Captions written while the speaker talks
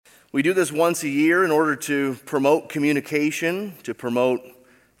We do this once a year in order to promote communication, to promote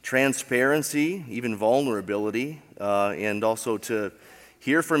transparency, even vulnerability, and also to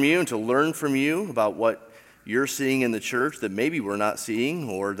hear from you and to learn from you about what you're seeing in the church that maybe we're not seeing,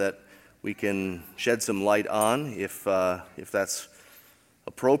 or that we can shed some light on if that's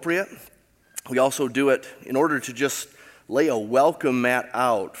appropriate. We also do it in order to just lay a welcome mat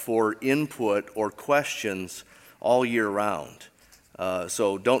out for input or questions all year round.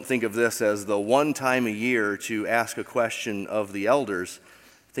 So don't think of this as the one time a year to ask a question of the elders.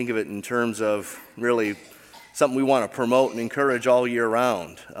 Think of it in terms of really something we want to promote and encourage all year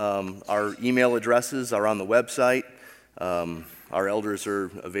round. Our email addresses are on the website. Our elders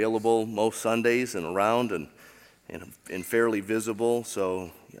are available most Sundays and around and fairly visible, so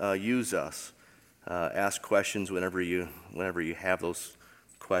use us. Ask questions whenever you have those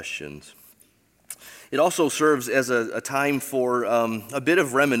questions. It also serves as a time for a bit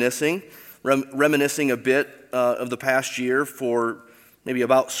of reminiscing a bit of the past year, for maybe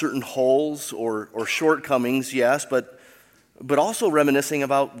about certain holes or shortcomings, yes, but also reminiscing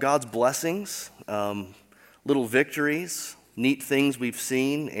about God's blessings, little victories, neat things we've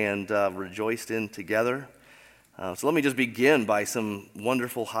seen and rejoiced in together. So let me just begin by some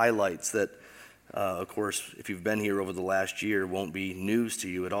wonderful highlights that, of course, if you've been here over the last year, won't be news to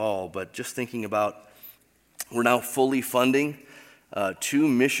you at all, but just thinking about, we're now fully funding 2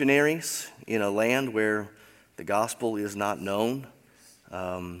 missionaries in a land where the gospel is not known.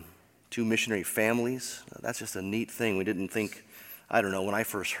 2 missionary families. That's just a neat thing. We didn't think, when I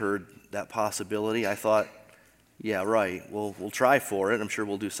first heard that possibility, I thought, yeah, right, we'll try for it. I'm sure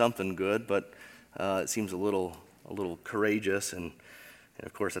we'll do something good, but it seems a little courageous, and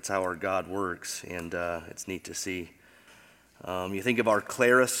of course that's how our God works, and it's neat to see. You think of our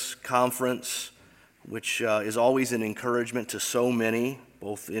Claris Conference, which is always an encouragement to so many,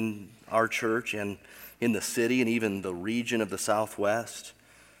 both in our church and in the city and even the region of the Southwest.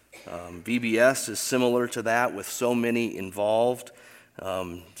 VBS is similar to that, with so many involved.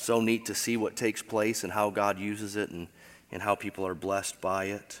 So neat to see what takes place and how God uses it and how people are blessed by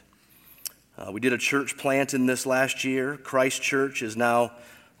it. We did a church plant in this last year. Christ Church is now,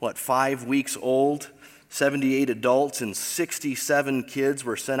 5 weeks old. 78 adults and 67 kids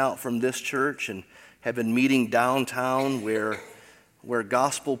were sent out from this church and have been meeting downtown where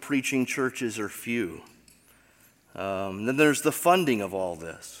gospel preaching churches are few. Then there's the funding of all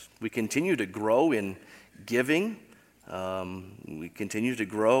this. We continue to grow in giving. We continue to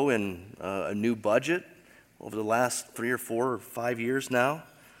grow in a new budget over the last 3 or 4 or 5 years now.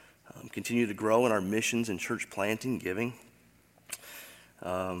 Continue to grow in our missions and church planting giving.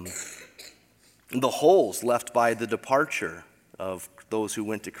 The holes left by the departure of those who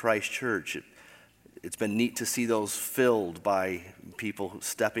went to Christ Church, it's been neat to see those filled by people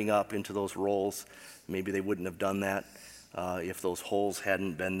stepping up into those roles. Maybe they wouldn't have done that if those holes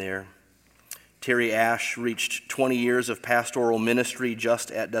hadn't been there. Terry Ash reached 20 years of pastoral ministry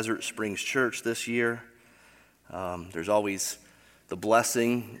just at Desert Springs Church this year. There's always the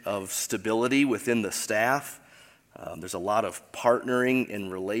blessing of stability within the staff. There's a lot of partnering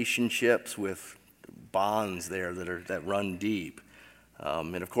and relationships with bonds there that run deep.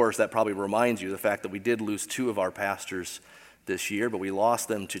 And of course, that probably reminds you of the fact that we did lose 2 of our pastors this year, but we lost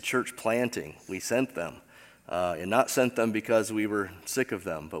them to church planting. We sent them, and not sent them because we were sick of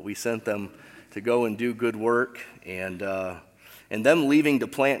them, but we sent them to go and do good work. And them leaving to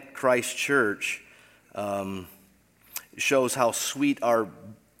plant Christ Church shows how sweet our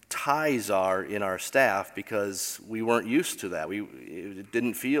ties are in our staff, because we weren't used to that. It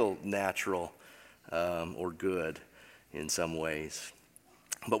didn't feel natural or good in some ways.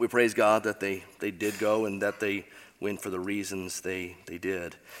 But we praise God that they did go and that they went for the reasons they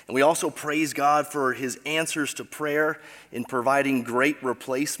did. And we also praise God for his answers to prayer in providing great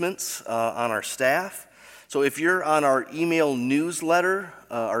replacements on our staff. So if you're on our email newsletter,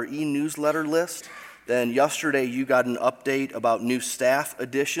 our e-newsletter list, then yesterday you got an update about new staff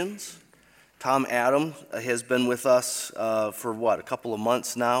additions. Tom Adams has been with us for a couple of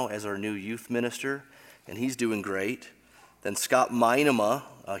months now as our new youth minister, and he's doing great. Then Scott Minema,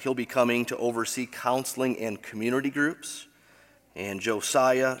 he'll be coming to oversee counseling and community groups. And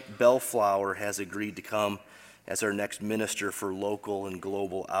Josiah Bellflower has agreed to come as our next minister for local and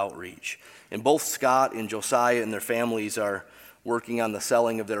global outreach. And both Scott and Josiah and their families are working on the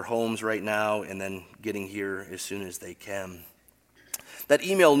selling of their homes right now and then getting here as soon as they can. That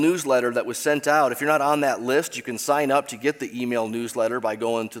email newsletter that was sent out, if you're not on that list, you can sign up to get the email newsletter by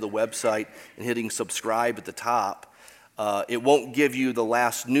going to the website and hitting subscribe at the top. It won't give you the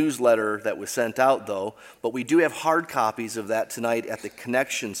last newsletter that was sent out, though, but we do have hard copies of that tonight at the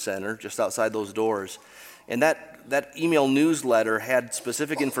Connection Center, just outside those doors. And that email newsletter had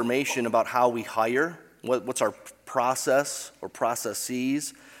specific information about how we hire, what's our process or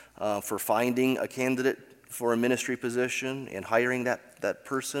processes for finding a candidate for a ministry position and hiring that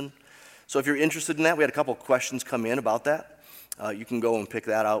person. So if you're interested in that, we had a couple of questions come in about that. You can go and pick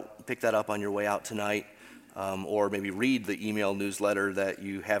that up on your way out tonight, or maybe read the email newsletter that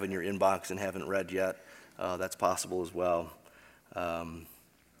you have in your inbox and haven't read yet. That's possible as well.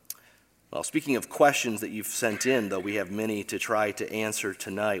 Well, speaking of questions that you've sent in, though, we have many to try to answer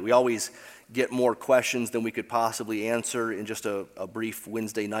tonight. We always get more questions than we could possibly answer in just a brief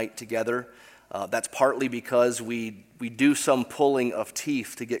Wednesday night together. That's partly because we do some pulling of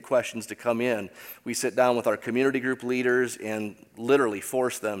teeth to get questions to come in. We sit down with our community group leaders and literally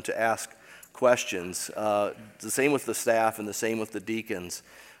force them to ask questions. The same with the staff and the same with the deacons.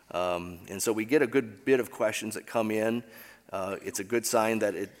 And so we get a good bit of questions that come in. It's a good sign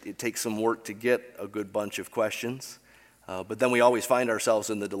that it takes some work to get a good bunch of questions. But then we always find ourselves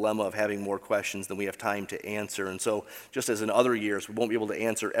in the dilemma of having more questions than we have time to answer. And so just as in other years, we won't be able to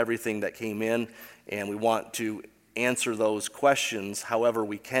answer everything that came in, and we want to answer those questions however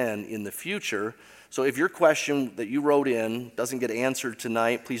we can in the future. So if your question that you wrote in doesn't get answered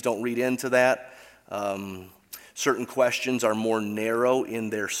tonight, please don't read into that. Certain questions are more narrow in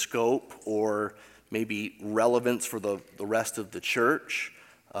their scope or maybe relevance for the rest of the church.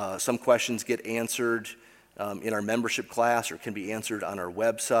 Some questions get answered in our membership class or can be answered on our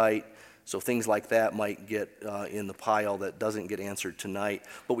website. So things like that might get in the pile that doesn't get answered tonight,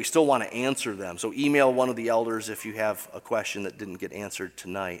 but we still want to answer them. So email one of the elders if you have a question that didn't get answered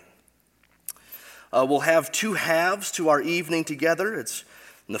tonight. We'll have two halves to our evening together. It's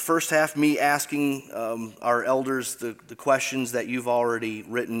in the first half, me asking our elders the questions that you've already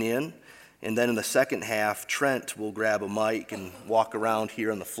written in. And then in the second half, Trent will grab a mic and walk around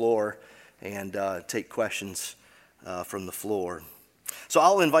here on the floor and take questions from the floor. So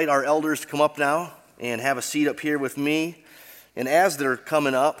I'll invite our elders to come up now and have a seat up here with me. And as they're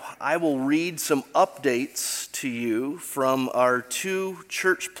coming up, I will read some updates to you from our two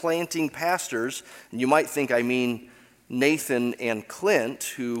church planting pastors. And you might think I mean Nathan and Clint,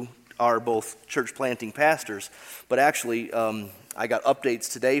 who are both church planting pastors. But actually, I got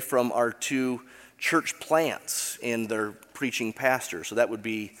updates today from our two church plants and their preaching pastors. So that would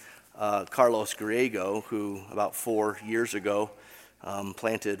be Carlos Griego, who about 4 years ago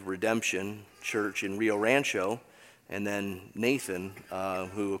planted Redemption Church in Rio Rancho, and then Nathan,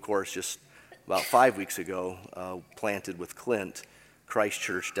 who of course just about 5 weeks ago planted with Clint Christ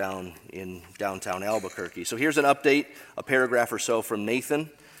Church down in downtown Albuquerque. So here's an update, a paragraph or so from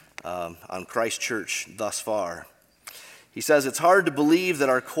Nathan on Christ Church thus far. He says, it's hard to believe that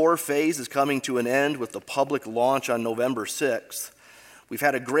our core phase is coming to an end with the public launch on November 6th. We've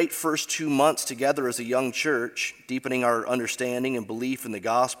had a great first 2 months together as a young church, deepening our understanding and belief in the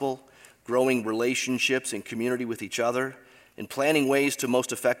gospel, growing relationships and community with each other, and planning ways to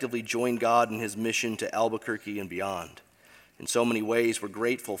most effectively join God in his mission to Albuquerque and beyond. In so many ways, we're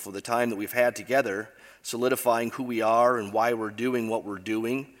grateful for the time that we've had together, solidifying who we are and why we're doing what we're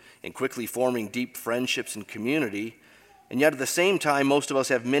doing, and quickly forming deep friendships and community. And yet at the same time, most of us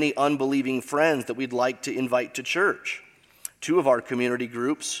have many unbelieving friends that we'd like to invite to church. 2 of our community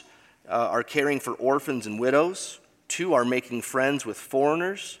groups are caring for orphans and widows. 2 are making friends with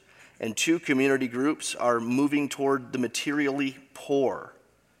foreigners. And 2 community groups are moving toward the materially poor.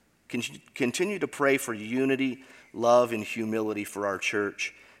 Continue to pray for unity, love, and humility for our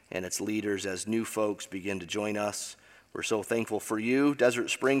church and its leaders as new folks begin to join us. We're so thankful for you,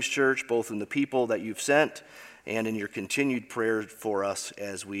 Desert Springs Church, both in the people that you've sent and in your continued prayers for us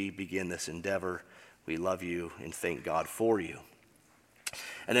as we begin this endeavor. We love you and thank God for you.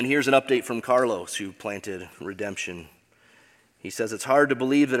 And then here's an update from Carlos, who planted Redemption. He says, it's hard to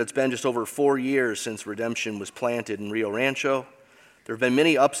believe that it's been just over 4 years since Redemption was planted in Rio Rancho. There have been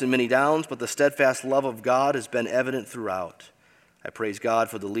many ups and many downs, but the steadfast love of God has been evident throughout. I praise God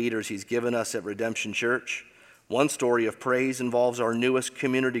for the leaders he's given us at Redemption Church. One story of praise involves our newest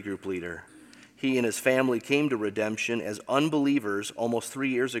community group leader. He and his family came to Redemption as unbelievers almost 3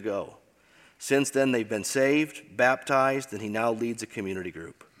 years ago. Since then, they've been saved, baptized, and he now leads a community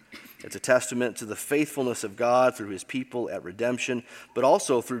group. It's a testament to the faithfulness of God through his people at Redemption, but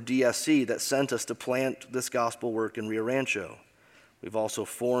also through DSC that sent us to plant this gospel work in Rio Rancho. We've also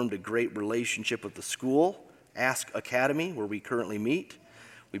formed a great relationship with the school, Ask Academy, where we currently meet.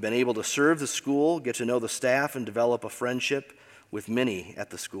 We've been able to serve the school, get to know the staff, and develop a friendship with many at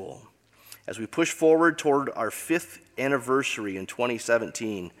the school. As we push forward toward our 5th anniversary in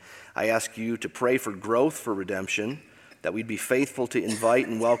 2017, I ask you to pray for growth for Redemption, that we'd be faithful to invite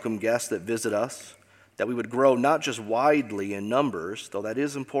and welcome guests that visit us, that we would grow not just widely in numbers, though that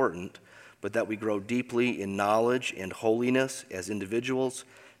is important, but that we grow deeply in knowledge and holiness as individuals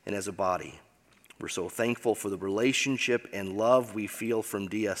and as a body. We're so thankful for the relationship and love we feel from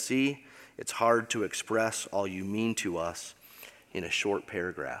DSC. It's hard to express all you mean to us in a short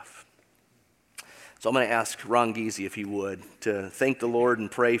paragraph. So I'm going to ask Ron Giese, if he would, to thank the Lord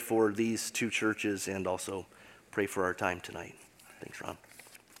and pray for these two churches and also pray for our time tonight. Thanks, Ron.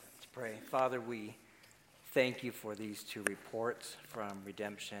 Let's pray. Father, we thank you for these two reports from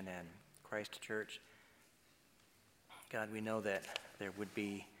Redemption and Christ Church. God, we know that there would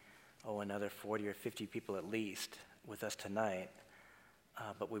be, another 40 or 50 people at least with us tonight,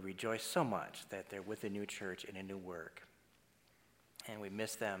 but we rejoice so much that they're with a new church in a new work. And we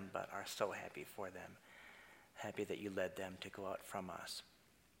miss them, but are so happy for them, happy that you led them to go out from us.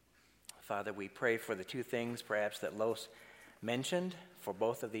 Father, we pray for the two things perhaps that Los mentioned for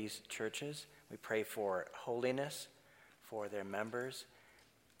both of these churches. We pray for holiness for their members,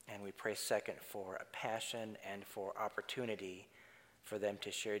 and we pray second for a passion and for opportunity for them to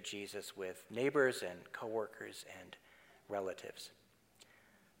share Jesus with neighbors and coworkers and relatives.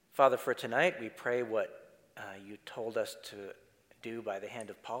 Father, for tonight, we pray what you told us to do by the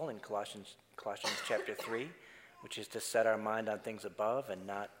hand of Paul in Colossians chapter 3, which is to set our mind on things above and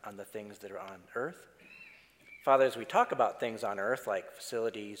not on the things that are on earth. Father, as we talk about things on earth like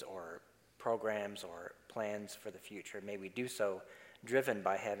facilities or programs or plans for the future, may we do so driven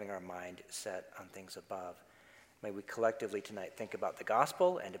by having our mind set on things above. May we collectively tonight think about the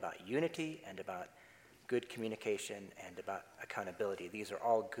gospel and about unity and about good communication and about accountability. These are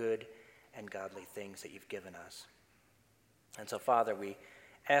all good and godly things that you've given us. And so, Father, we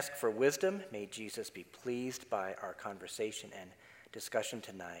ask for wisdom. May Jesus be pleased by our conversation and discussion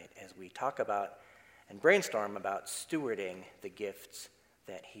tonight as we talk about and brainstorm about stewarding the gifts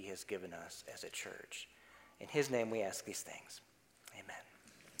that he has given us as a church. In his name we ask these things.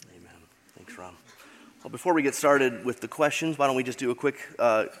 Amen. Amen. Thanks, Ron. Well, before we get started with the questions, why don't we just do a quick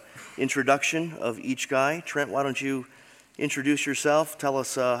introduction of each guy. Trent, why don't you introduce yourself? Tell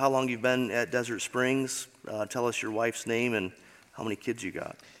us how long you've been at Desert Springs. Tell us your wife's name and how many kids you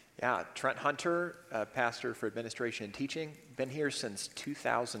got. Yeah, Trent Hunter, pastor for administration and teaching. Been here since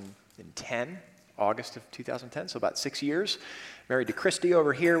 2010, August of 2010, so about 6 years. Married to Christy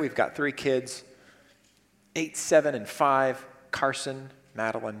over here. We've got 3 kids, 8, 7, and 5, Carson,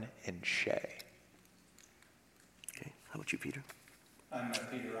 Madeline, and Shay. Okay, how about you, Peter? I'm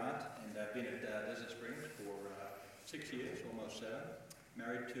Peter Ott, and I've been at Desert Springs for 6 years, almost 7.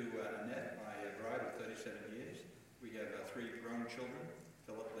 Married to Annette, my bride of 37 years. We have 3 grown children,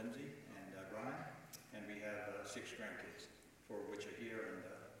 Philip, Lindsay, and Brian, and we have 6 grandkids, 4 of which are here and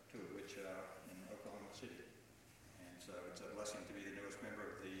 2 of which are in Oklahoma City. And so it's a blessing to be the newest member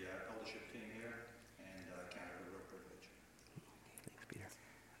of the eldership team here, and count it a real privilege. Thanks, Peter.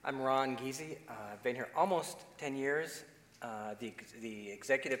 I'm Ron Giese. I've been here almost 10 years. The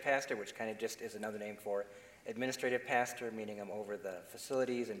executive pastor, which kind of just is another name for administrative pastor, meaning I'm over the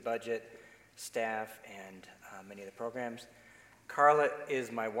facilities and budget, staff, and many of the programs. Carla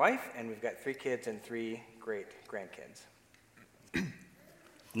is my wife, and we've got 3 kids and 3 great grandkids.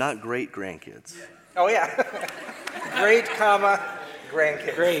 Not great grandkids. Oh, yeah. Great,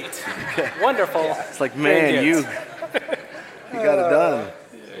 grandkids. Great. Wonderful. It's like, man, you got it done.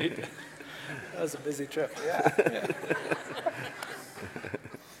 That was a busy trip. Yeah.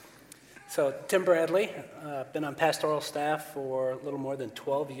 So, Tim Bradley, been on pastoral staff for a little more than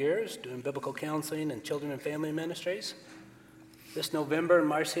 12 years, doing biblical counseling and children and family ministries. This November,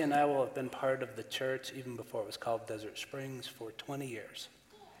 Marcy and I will have been part of the church, even before it was called Desert Springs, for 20 years.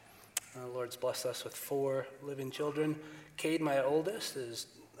 The Lord's blessed us with 4 living children. Cade, my oldest, is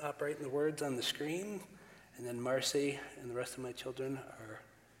operating the words on the screen, and then Marcy and the rest of my children are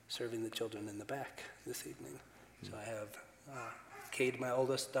serving the children in the back this evening. So I have Cade, my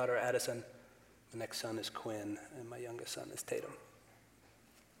oldest, daughter Addison, the next son is Quinn, and my youngest son is Tatum.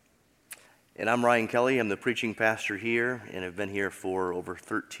 And I'm Ryan Kelly. I'm the preaching pastor here, and I've been here for over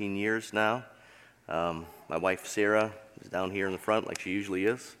 13 years now. My wife Sarah is down here in the front, like she usually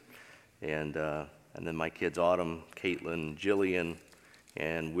is, and then my kids Autumn, Caitlin, Jillian,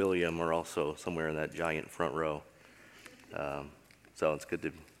 and William are also somewhere in that giant front row. So it's good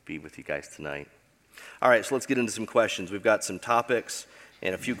to be with you guys tonight. All right, so let's get into some questions. We've got some topics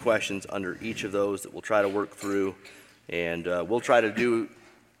and a few questions under each of those that we'll try to work through, and we'll try to do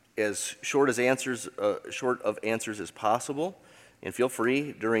as short of answers as possible, And feel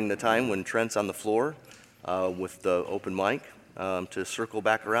free during the time when Trent's on the floor with the open mic to circle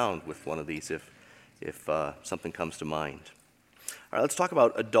back around with one of these if something comes to mind. All right, let's talk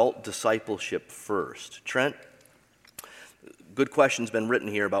about adult discipleship first. Trent, good question's been written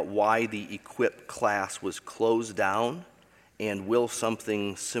here about why the Equip class was closed down, and will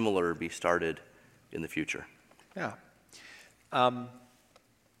something similar be started in the future? Yeah.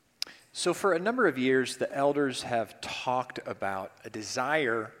 So for a number of years, the elders have talked about a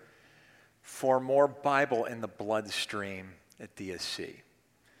desire for more Bible in the bloodstream at DSC.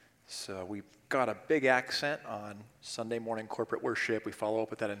 So we've got a big accent on Sunday morning corporate worship. We follow up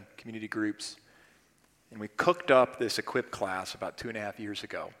with that in community groups. And we cooked up this Equip class about 2.5 years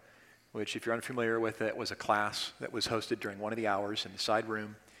ago, which, if you're unfamiliar with it, was a class that was hosted during one of the hours in the side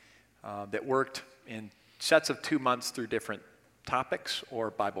room that worked in sets of 2 months through different topics or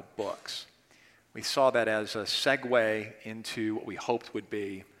Bible books. We saw that as a segue into what we hoped would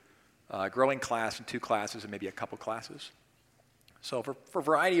be a growing class in 2 classes and maybe a couple classes. So for a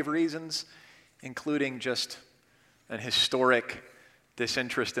variety of reasons, including just an historic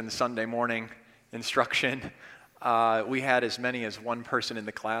disinterest in Sunday morning instruction, we had as many as 1 person in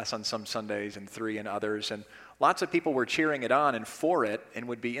the class on some Sundays and 3 in others. And lots of people were cheering it on and for it and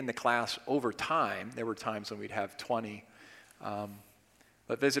would be in the class over time. There were times when we'd have 20.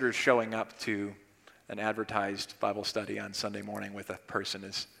 But visitors showing up to an advertised Bible study on Sunday morning with a person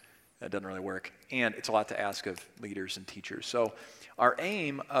that doesn't really work. And it's a lot to ask of leaders and teachers. So our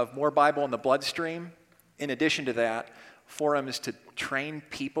aim of more Bible in the bloodstream, in addition to that, forums to train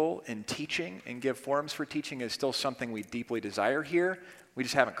people in teaching and give forums for teaching is still something we deeply desire here. We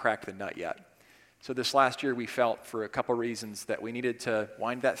just haven't cracked the nut yet. So this last year we felt, for a couple reasons, that we needed to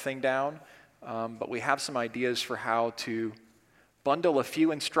wind that thing down. But we have some ideas for how to bundle a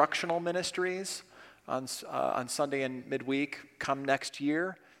few instructional ministries on Sunday and midweek come next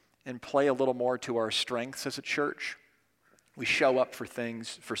year and play a little more to our strengths as a church. We show up for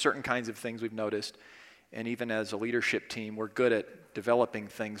things, for certain kinds of things we've noticed, and even as a leadership team, we're good at developing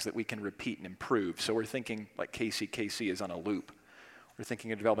things that we can repeat and improve. So we're thinking like KC is on a loop. We're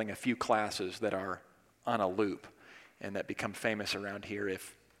thinking of developing a few classes that are on a loop and that become famous around here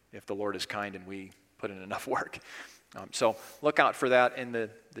if the Lord is kind and we put in enough work. So look out for that in the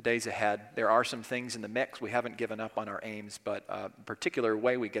days ahead. There are some things in the mix. We haven't given up on our aims, but a particular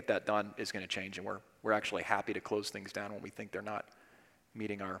way we get that done is going to change, and we're actually happy to close things down when we think they're not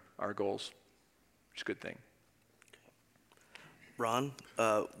meeting our goals, which is a good thing. Ron,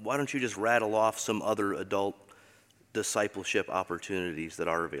 why don't you just rattle off some other adult discipleship opportunities that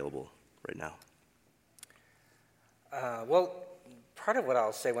are available right now? Well, part of what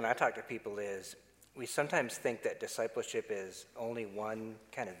I'll say when I talk to people is we sometimes think that discipleship is only one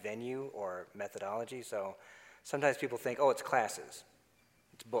kind of venue or methodology. So sometimes people think, oh, it's classes,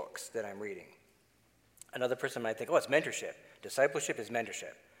 it's books that I'm reading. Another person might think, oh, it's mentorship. Discipleship is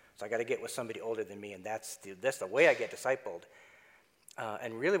mentorship. So I got to get with somebody older than me, and that's the way I get discipled.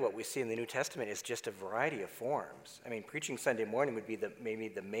 And really what we see in the New Testament is just a variety of forms. I mean, preaching Sunday morning would be maybe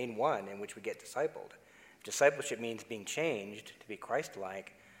the main one in which we get discipled. Discipleship means being changed to be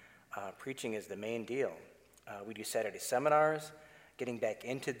Christ-like. Preaching is the main deal. We do Saturday seminars, getting back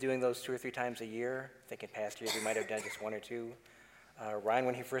into doing those 2 or 3 times a year. I think in past years we might have done just 1 or 2. Ryan,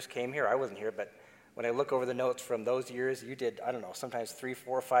 when he first came here, I wasn't here, but when I look over the notes from those years, you did, I don't know, sometimes 3,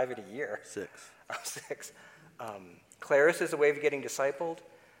 4, 5 in a year. 6. 6. Claris is a way of getting discipled.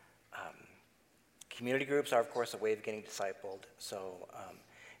 Community groups are, of course, a way of getting discipled. So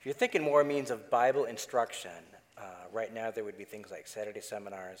if you're thinking more means of Bible instruction, right now there would be things like Saturday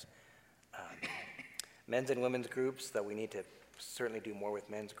seminars, men's and women's groups, though we need to certainly do more with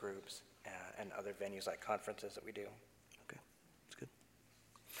men's groups, and other venues like conferences that we do. Okay, that's good.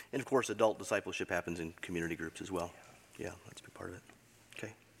 And of course, adult discipleship happens in community groups as well. Yeah, that's a big part of it.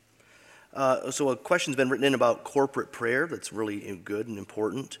 Okay. So a question's been written in about corporate prayer that's really good and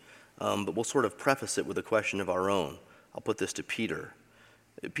important, but we'll sort of preface it with a question of our own. I'll put this to Peter.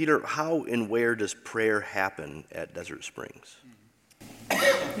 Peter, how and where does prayer happen at Desert Springs?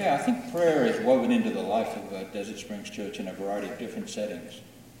 Yeah, I think prayer is woven into the life of Desert Springs Church in a variety of different settings.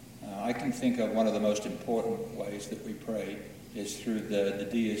 I can think of one of the most important ways that we pray is through the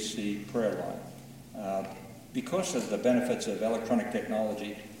DSC prayer line. Because of the benefits of electronic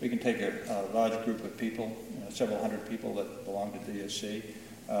technology, we can take a large group of people, several hundred people that belong to DSC.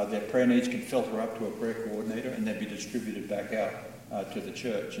 Their prayer needs can filter up to a prayer coordinator and then be distributed back out to the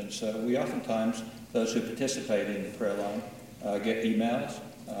church. And so we oftentimes, those who participate in the prayer line, get emails.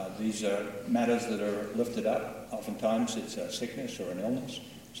 These are matters that are lifted up. Oftentimes it's a sickness or an illness.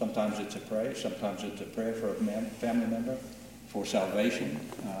 Sometimes it's a prayer. Sometimes it's a prayer for a family member. for salvation,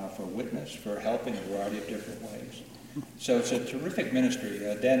 for witness, for help in a variety of different ways. So it's a terrific ministry.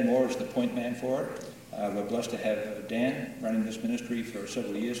 Dan Moore is the point man for it. We're blessed to have Dan running this ministry for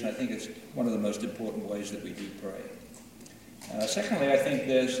several years, and I think it's one of the most important ways that we do pray. Secondly, I think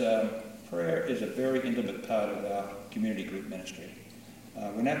prayer is a very intimate part of our community group ministry.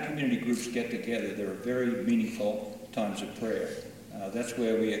 When our community groups get together, there are very meaningful times of prayer. That's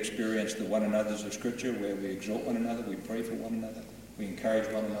where we experience the one another's of Scripture, where we exhort one another, we pray for one another, we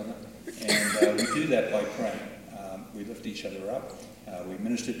encourage one another, and we do that by praying. We lift each other up, we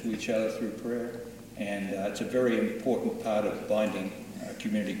minister to each other through prayer, and it's a very important part of binding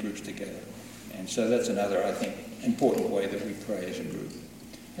community groups together. And so that's another, I think, important way that we pray as a group.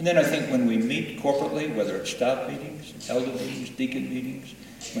 And then I think when we meet corporately, whether it's staff meetings, elder meetings, deacon meetings,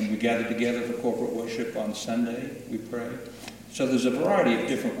 when we gather together for corporate worship on Sunday, we pray. So there's a variety of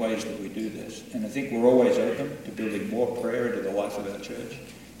different ways that we do this. And I think we're always open to building more prayer into the life of our church.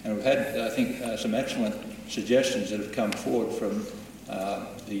 And we've had, I think, some excellent suggestions that have come forward from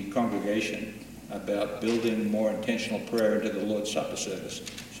the congregation about building more intentional prayer into the Lord's Supper service.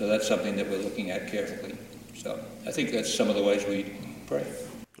 So that's something that we're looking at carefully. So I think that's some of the ways we pray.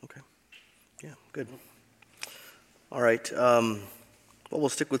 Okay. Yeah, good. All right. Well, we'll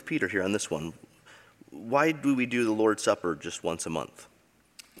stick with Peter here on this one. Why do we do the Lord's Supper just once a month?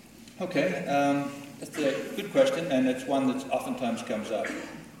 Okay, that's a good question, and it's one that oftentimes comes up.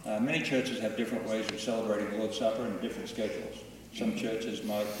 Many churches have different ways of celebrating the Lord's Supper and different schedules. Some churches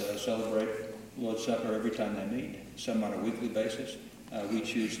might celebrate the Lord's Supper every time they meet, some on a weekly basis. We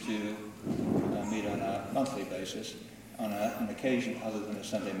choose to meet on a monthly basis on an occasion other than a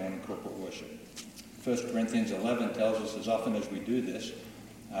Sunday morning corporate worship. 1 Corinthians 11 tells us as often as we do this,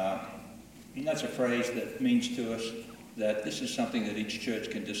 and that's a phrase that means to us that this is something that each church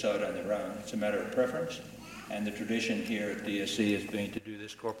can decide on their own. It's a matter of preference, and the tradition here at DSC has been to do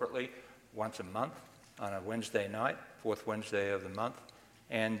this corporately once a month on a Wednesday night, fourth Wednesday of the month.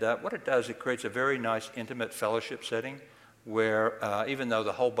 And what it does, it creates a very nice, intimate fellowship setting where even though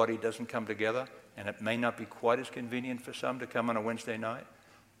the whole body doesn't come together, and it may not be quite as convenient for some to come on a Wednesday night,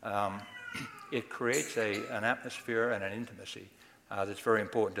 it creates an atmosphere and an intimacy that's very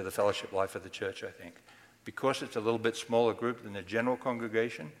important to the fellowship life of the church, I think. Because it's a little bit smaller group than the general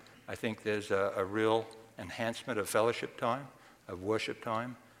congregation, I think there's a real enhancement of fellowship time, of worship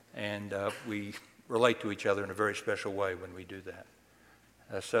time, and we relate to each other in a very special way when we do that.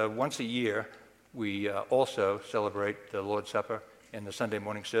 So once a year, we also celebrate the Lord's Supper in the Sunday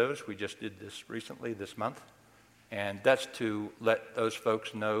morning service. We just did this recently, this month, and that's to let those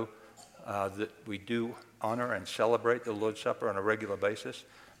folks know that we do honor and celebrate the Lord's Supper on a regular basis,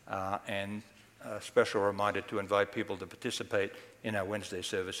 and a special reminder to invite people to participate in our Wednesday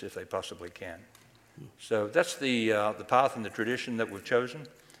service if they possibly can. So that's the path and the tradition that we've chosen,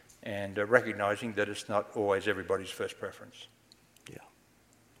 and recognizing that it's not always everybody's first preference. Yeah.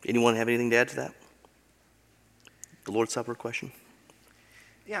 Anyone have anything to add to that? The Lord's Supper question?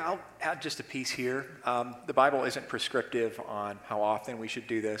 Yeah, I'll add just a piece here. The Bible isn't prescriptive on how often we should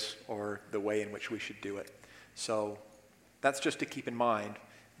do this or the way in which we should do it. So that's just to keep in mind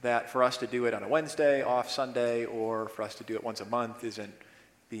that for us to do it on a Wednesday, off Sunday, or for us to do it once a month isn't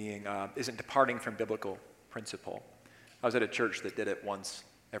departing from biblical principle. I was at a church that did it once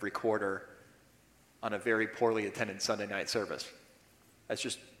every quarter on a very poorly attended Sunday night service. That's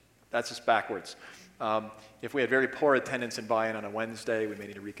just backwards. If we had very poor attendance and buy-in on a Wednesday, we may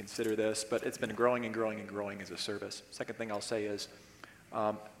need to reconsider this, but it's been growing and growing and growing as a service. Second thing I'll say is,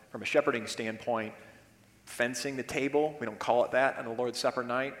 from a shepherding standpoint, fencing the table, we don't call it that on the Lord's Supper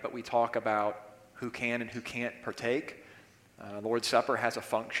night, but we talk about who can and who can't partake. The Lord's Supper has a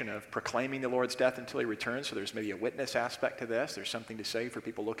function of proclaiming the Lord's death until he returns, so there's maybe a witness aspect to this. There's something to say for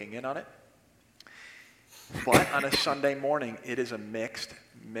people looking in on it. But on a Sunday morning, it is a mixed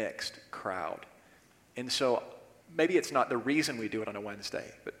crowd. And so maybe it's not the reason we do it on a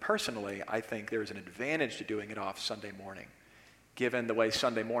Wednesday, but personally, I think there's an advantage to doing it off Sunday morning, given the way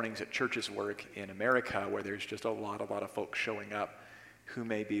Sunday mornings at churches work in America, where there's just a lot of folks showing up who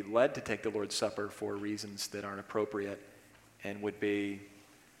may be led to take the Lord's Supper for reasons that aren't appropriate and would be,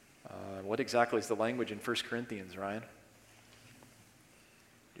 what exactly is the language in 1 Corinthians, Ryan?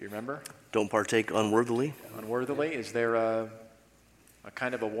 Do you remember? Don't partake unworthily? Unworthily? Is there a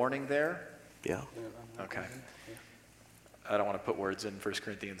kind of a warning there? Yeah. Okay. I don't want to put words in 1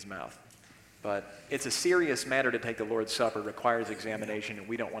 Corinthians' mouth. But it's a serious matter to take the Lord's Supper, requires examination, and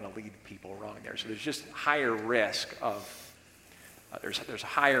we don't want to lead people wrong there. So there's just higher risk of, there's a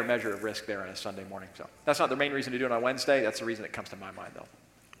higher measure of risk there on a Sunday morning. So that's not the main reason to do it on Wednesday. That's the reason it comes to my mind, though.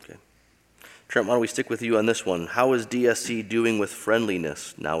 Okay. Trent, why don't we stick with you on this one? How is DSC doing with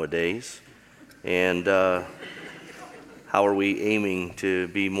friendliness nowadays? And how are we aiming to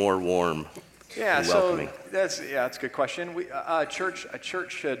be more warm and welcoming? That's a good question. A church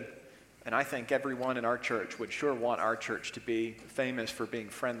should, and I think everyone in our church would sure want our church to be famous for being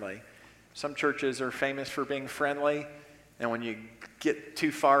friendly. Some churches are famous for being friendly, and when you get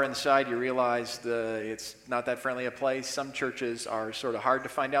too far inside, you realize it's not that friendly a place. Some churches are sort of hard to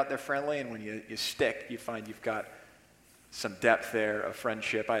find out they're friendly, and when you stick, you find you've got some depth there of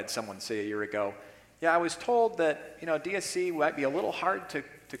friendship. I had someone say a year ago, I was told that, DSC might be a little hard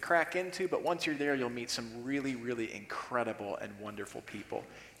to crack into, but once you're there, you'll meet some really, really incredible and wonderful people.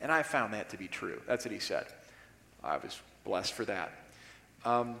 And I found that to be true. That's what he said. I was blessed for that.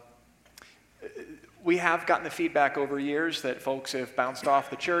 We have gotten the feedback over years that folks have bounced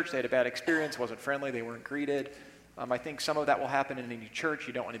off the church. They had a bad experience, wasn't friendly, they weren't greeted. I think some of that will happen in any church.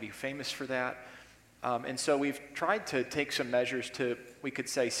 You don't want to be famous for that. And so we've tried to take some measures to, we could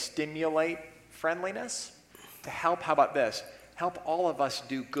say, stimulate friendliness to help. How about this? Help all of us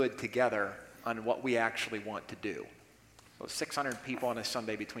do good together on what we actually want to do. So 600 people on a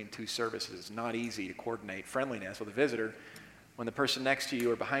Sunday between two services is not easy to coordinate friendliness with a visitor. When the person next to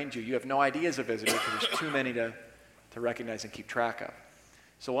you or behind you, you have no idea as a visitor because there's too many to recognize and keep track of.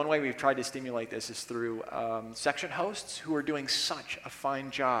 So one way we've tried to stimulate this is through section hosts who are doing such a fine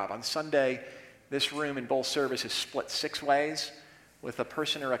job. On Sunday, this room in both services is split 6 ways with a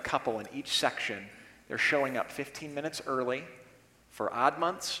person or a couple in each section. They're showing up 15 minutes early for odd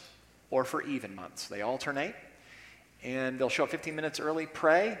months or for even months. They alternate, and they'll show up 15 minutes early,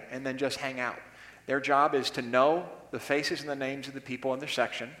 pray, and then just hang out. Their job is to know the faces and the names of the people in their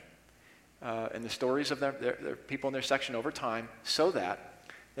section and the stories of their people in their section over time so that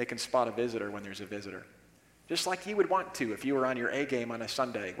they can spot a visitor when there's a visitor. Just like you would want to if you were on your A game on a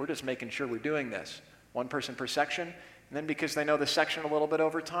Sunday. We're just making sure we're doing this. 1 person per section, and then because they know the section a little bit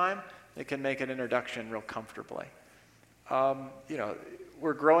over time, they can make an introduction real comfortably.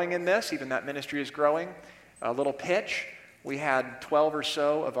 We're growing in this. Even that ministry is growing. A little pitch. We had 12 or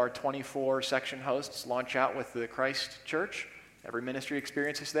so of our 24 section hosts launch out with the Christ Church. Every ministry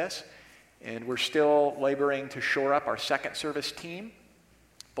experiences this. And we're still laboring to shore up our second service team.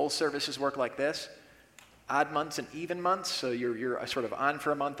 Both services work like this. Odd months and even months. So you're sort of on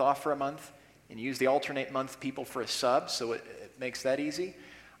for a month, off for a month. And you use the alternate month people for a sub, so it makes that easy.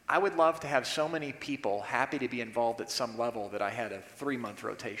 I would love to have so many people happy to be involved at some level that I had a 3-month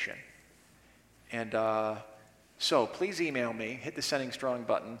rotation. And so please email me, hit the Sending Strong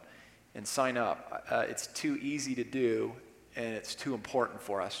button, and sign up. It's too easy to do, and it's too important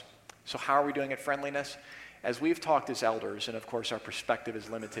for us. So how are we doing at friendliness? As we've talked as elders, and of course our perspective is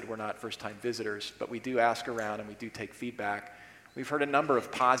limited, we're not first-time visitors, but we do ask around and we do take feedback. We've heard a number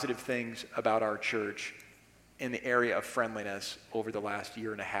of positive things about our church in the area of friendliness over the last 1.5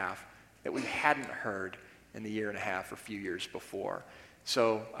 years that we hadn't heard in the 1.5 years or few years before.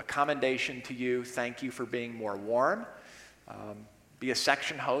 So a commendation to you. Thank you for being more warm. Be a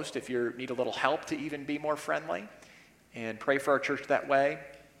section host if you need a little help to even be more friendly. And pray for our church that way.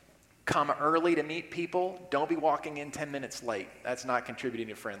 Come early to meet people. Don't be walking in 10 minutes late. That's not contributing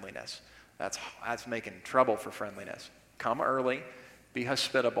to friendliness. That's making trouble for friendliness. Come early. Be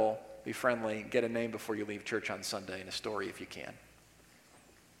hospitable. Be friendly. Get a name before you leave church on Sunday and a story if you can.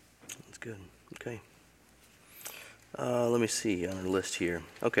 That's good. Okay. Let me see on our list here.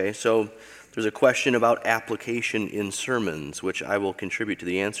 Okay, so there's a question about application in sermons, which I will contribute to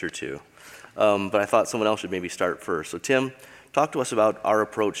the answer to. But I thought someone else should maybe start first. So Tim, talk to us about our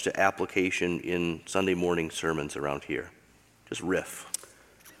approach to application in Sunday morning sermons around here. Just riff.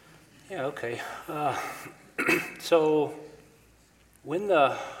 Yeah, okay. So when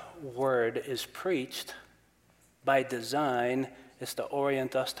the word is preached, by design, is to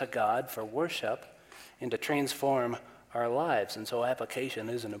orient us to God for worship and to transform our lives. And so application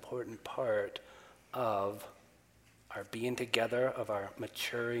is an important part of our being together, of our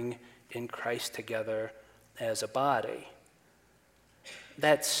maturing in Christ together as a body.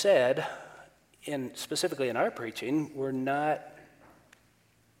 That said, specifically in our preaching, we're not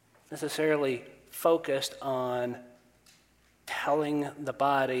necessarily focused on telling the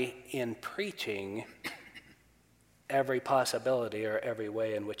body in preaching every possibility or every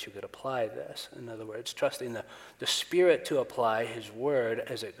way in which you could apply this. In other words, trusting the Spirit to apply His Word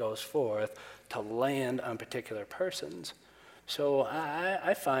as it goes forth to land on particular persons. So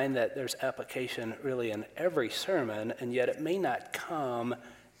I find that there's application really in every sermon, and yet it may not come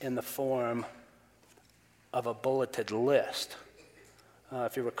in the form of a bulleted list.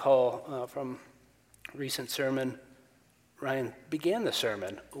 If you recall from recent sermon, Ryan began the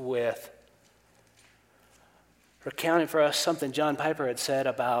sermon with recounting for us something John Piper had said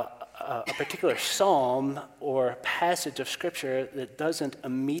about a particular psalm or passage of Scripture that doesn't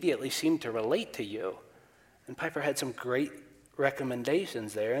immediately seem to relate to you. And Piper had some great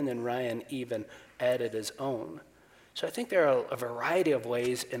recommendations there, and then Ryan even added his own. So I think there are a variety of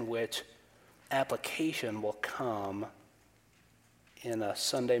ways in which application will come in a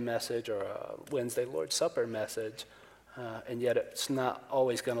Sunday message or a Wednesday Lord's Supper message, and yet it's not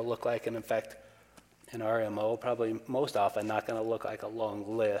always going to look like, and in fact, in our MO, probably most often not going to look like a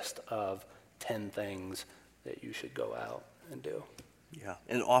long list of 10 things that you should go out and do. Yeah,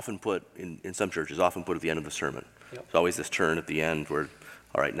 and often put, in some churches, often put at the end of the sermon. Yep. There's always this turn at the end where,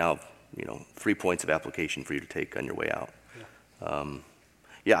 all right, now, 3 points of application for you to take on your way out.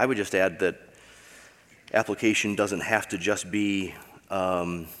 Yeah. I would just add that application doesn't have to just be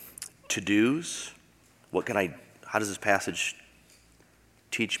to-dos. How does this passage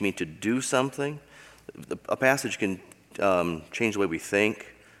teach me to do something? A passage can change the way we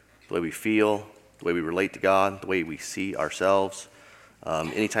think, the way we feel, the way we relate to God, the way we see ourselves.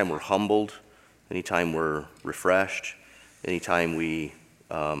 Anytime we're humbled, anytime we're refreshed, anytime we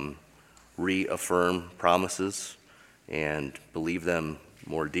reaffirm promises and believe them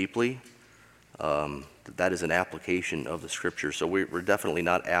more deeply, that is an application of the Scripture. So we're definitely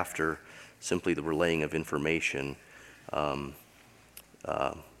not after simply the relaying of information.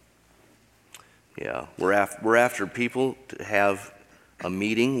 We're after people to have a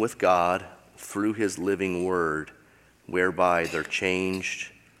meeting with God through His living Word, whereby they're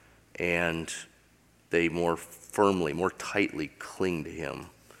changed and they more firmly, more tightly cling to Him.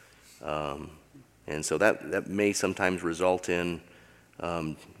 And so that may sometimes result in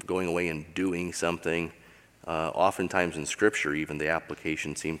going away and doing something. Oftentimes in Scripture, even the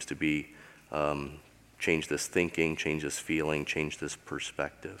application seems to be change this thinking, change this feeling, change this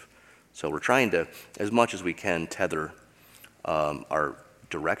perspective. So we're trying to, as much as we can, tether our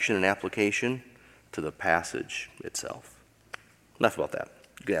direction and application to the passage itself. Enough about that.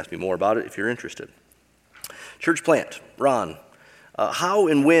 You can ask me more about it if you're interested. Church plant. Ron, how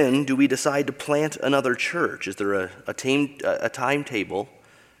and when do we decide to plant another church? Is there a timetable?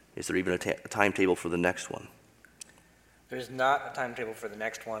 Is there even a timetable for the next one? There's not a timetable for the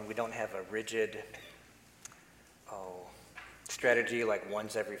next one. We don't have a rigid strategy like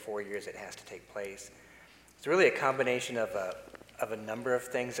once every 4 years it has to take place. It's really a combination of a number of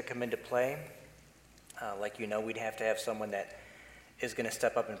things that come into play. We'd have to have someone that is going to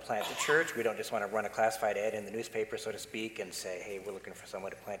step up and plant the church. We don't just want to run a classified ad in the newspaper, so to speak, and say, hey, we're looking for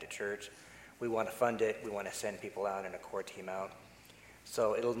someone to plant a church. We want to fund it. We want to send people out and a core team out.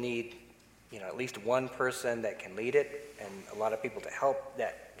 So it'll need, at least one person that can lead it and a lot of people to help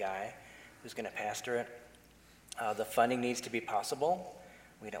that guy who's going to pastor it. The funding needs to be possible.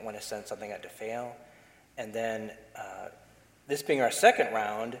 We don't want to send something out to fail. And then this being our second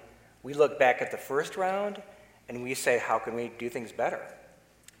round, we look back at the first round and we say, how can we do things better?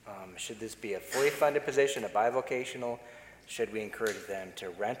 Should this be a fully funded position, a bivocational? Should we encourage them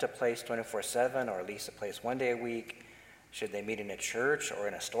to rent a place 24/7 or lease a place 1 day a week? Should they meet in a church or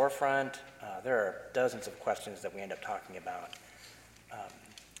in a storefront? There are dozens of questions that we end up talking about.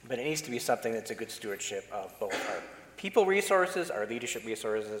 But it needs to be something that's a good stewardship of both our people resources, our leadership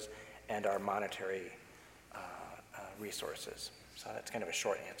resources, and our monetary resources. So that's kind of a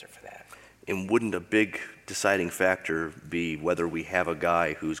short answer for that. And wouldn't a big deciding factor be whether we have a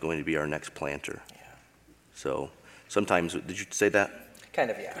guy who's going to be our next planter? Yeah. So sometimes, did you say that? Kind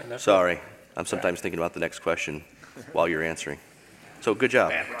of, yeah. Sorry. I'm sometimes thinking about the next question while you're answering. So good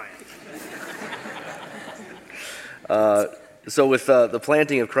job. So with the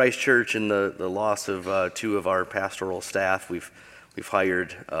planting of Christ Church and the loss of 2 of our pastoral staff, we've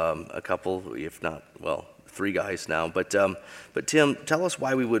hired a couple, if not, 3 guys now. But Tim, tell us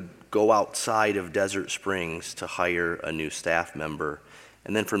why we would go outside of Desert Springs to hire a new staff member.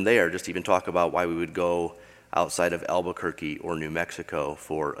 And then from there, just even talk about why we would go outside of Albuquerque or New Mexico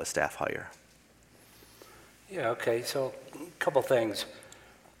for a staff hire. Yeah, okay, so a couple things.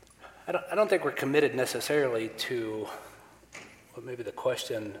 I don't think we're committed necessarily to what maybe the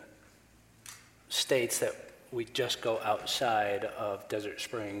question states, that we just go outside of Desert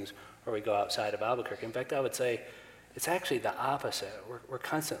Springs or we go outside of Albuquerque. In fact, I would say it's actually the opposite. We're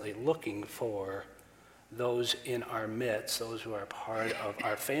constantly looking for those in our midst, those who are part of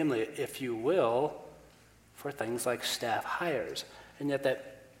our family, if you will, for things like staff hires. And yet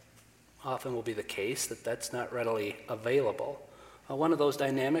that often will be the case, that that's not readily available. One of those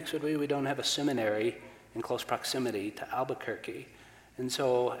dynamics would be we don't have a seminary in close proximity to Albuquerque. And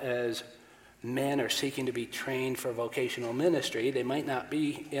so as men are seeking to be trained for vocational ministry, they might not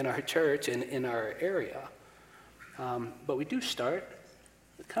be in our church and in our area. But we do start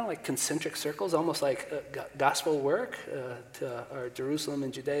kind of like concentric circles, almost like gospel work to our Jerusalem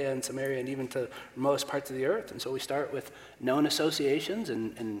and Judea and Samaria and even to remotest parts of the earth. And so we start with known associations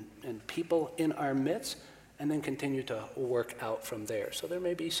and people in our midst, and then continue to work out from there. So there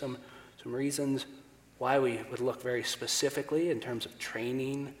may be some reasons why we would look very specifically in terms of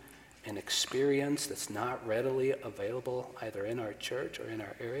training and experience that's not readily available either in our church or in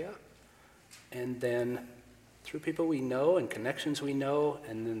our area. And then through people we know and connections we know,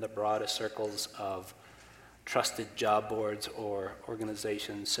 and then the broadest circles of trusted job boards or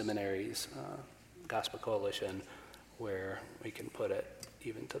organizations, seminaries, Gospel Coalition, where we can put it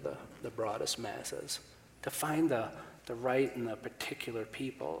even to the broadest masses. To find the right and the particular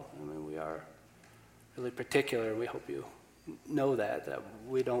people. I mean, we are really particular. We hope you know that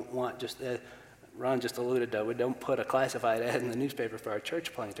we don't want just, Ron just alluded to, we don't put a classified ad in the newspaper for our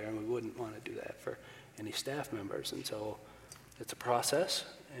church planter, and we wouldn't want to do that for any staff members. And so it's a process,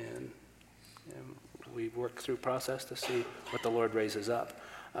 and we work through process to see what the Lord raises up.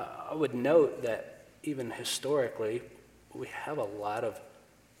 I would note that even historically, we have a lot of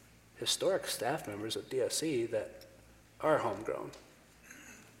historic staff members at DSC that are homegrown.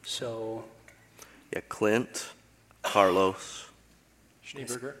 So, Yeah, Clint, Carlos,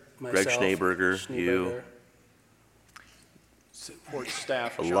 Schneeberger, Greg Schneeberger, you. support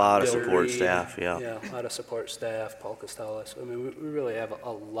staff. A John lot of Gilder. support staff, yeah. Yeah, a lot of support staff, Paul Costellas. I mean, we really have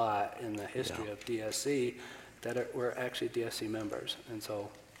a lot in the history of DSC that were actually DSC members. And so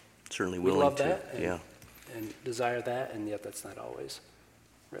Certainly we willing love to. that Yeah. and desire that, and yet that's not always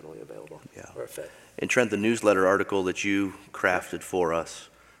readily available Yeah. or a fit. And Trent, the newsletter article that you crafted for us,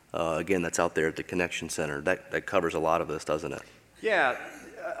 again, that's out there at the Connection Center. That covers a lot of this, doesn't it? Yeah,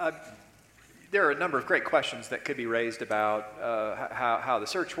 there are a number of great questions that could be raised about how the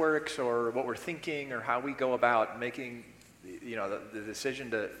search works, or what we're thinking, or how we go about making, the decision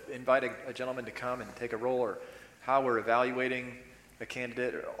to invite a gentleman to come and take a role, or how we're evaluating a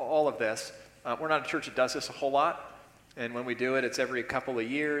candidate, or all of this. We're not a church that does this a whole lot, and when we do it, it's every couple of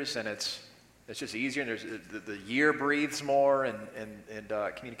years, and it's just easier, and the year breathes more, and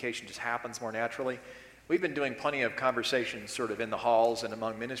communication just happens more naturally. We've been doing plenty of conversations sort of in the halls and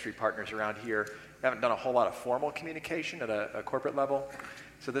among ministry partners around here. We haven't done a whole lot of formal communication at a corporate level.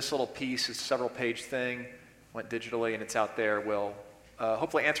 So this little piece, is a several-page thing, went digitally, and it's out there. Will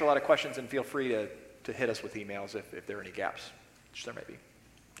hopefully answer a lot of questions, and feel free to hit us with emails if there are any gaps, which there may be.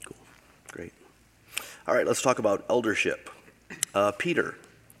 Cool. Great. All right, let's talk about eldership. Peter,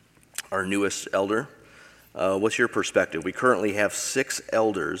 our newest elder, what's your perspective? We currently have 6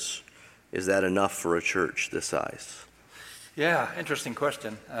 elders. Is that enough for a church this size? Yeah, interesting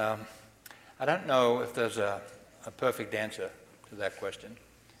question. I don't know if there's a perfect answer to that question.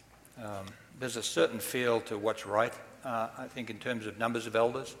 There's a certain feel to what's right, I think, in terms of numbers of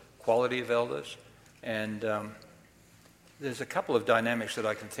elders, quality of elders, and there's a couple of dynamics that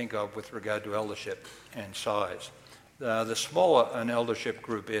I can think of with regard to eldership and size. The smaller an eldership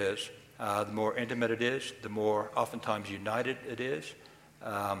group is, the more intimate it is, the more oftentimes united it is,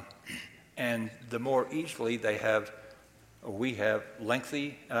 and the more easily we have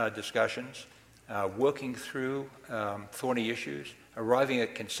lengthy discussions, working through thorny issues, arriving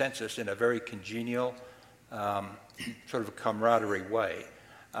at consensus in a very congenial, sort of a camaraderie way.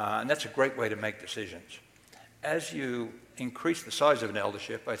 And that's a great way to make decisions. As you increase the size of an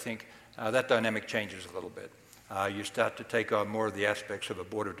eldership, I think that dynamic changes a little bit. You start to take on more of the aspects of a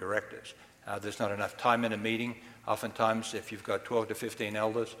board of directors. There's not enough time in a meeting. Oftentimes, if you've got 12 to 15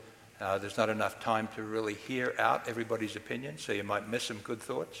 elders, there's not enough time to really hear out everybody's opinions, so you might miss some good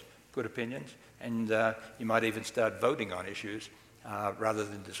thoughts, good opinions, and you might even start voting on issues rather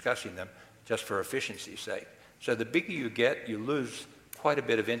than discussing them, just for efficiency's sake. So the bigger you get, you lose quite a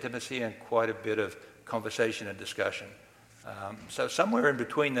bit of intimacy and quite a bit of conversation and discussion. So somewhere in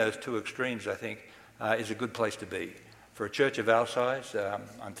between those two extremes, I think, is a good place to be. For a church of our size,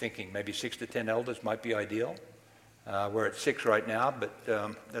 I'm thinking maybe 6 to 10 elders might be ideal. We're at 6 right now, but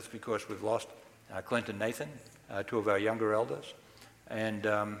that's because we've lost Clint and Nathan, 2 of our younger elders. And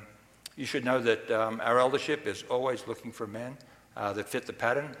you should know that our eldership is always looking for men that fit the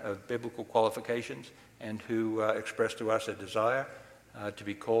pattern of biblical qualifications and who express to us a desire to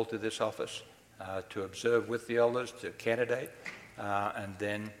be called to this office, to observe with the elders, to candidate, and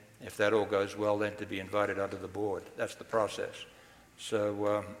then, if that all goes well, then to be invited onto the board. That's the process.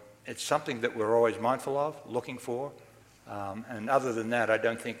 So it's something that we're always mindful of, looking for, and other than that, I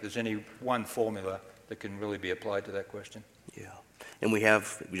don't think there's any one formula that can really be applied to that question. Yeah. And we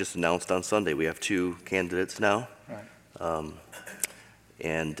just announced on Sunday, we have 2 candidates now. Right.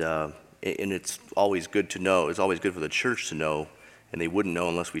 and it's always good to know, it's always good for the church to know, and they wouldn't know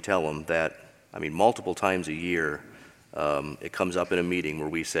unless we tell them that, multiple times a year, it comes up in a meeting where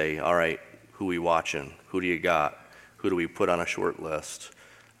we say, all right, who we watching? Who do you got? Who do we put on a short list?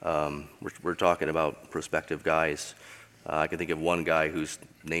 We're talking about prospective guys. I can think of one guy whose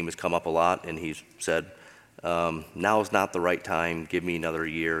name has come up a lot, and he's said, now is not the right time. Give me another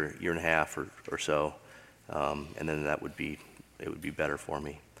year and a half or so, and then it would be better for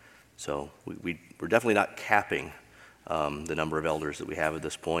me. So we're definitely not capping the number of elders that we have at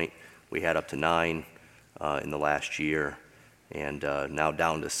this point. We had up to 9 in the last year, and now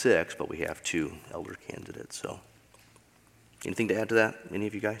down to 6, but we have 2 elder candidates. So, anything to add to that, any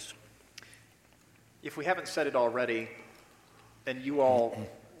of you guys? If we haven't said it already, and you all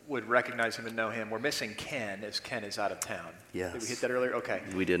would recognize him and know him, we're missing Ken, as Ken is out of town. Yes. Did we hit that earlier? Okay.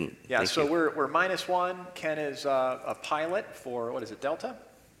 We didn't. Yeah, Thank so you. we're -1. Ken is a pilot for, what is it, Delta?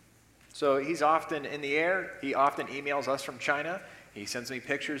 So he's often in the air. He often emails us from China. He sends me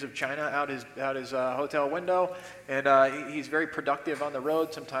pictures of China out his hotel window, and he's very productive on the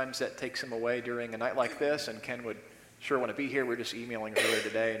road. Sometimes that takes him away during a night like this, and Ken would sure want to be here. We're just emailing earlier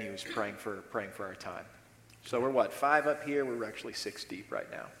today, and he was praying for our time. So we're 5 up here? We're actually 6 deep right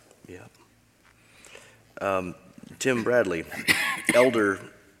now. Yeah. Tim Bradley, elder,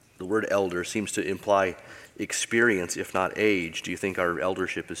 the word elder seems to imply experience, if not age. Do you think our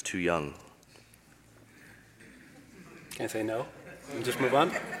eldership is too young? Can I say no? And just move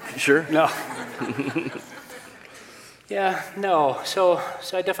on? Sure. No. Yeah, no. So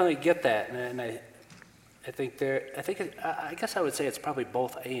I definitely get that, and I guess I would say it's probably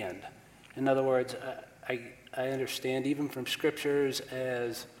both and. In other words, I understand even from scriptures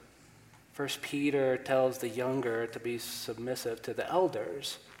as 1 Peter tells the younger to be submissive to the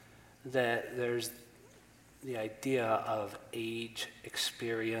elders, that there's the idea of age,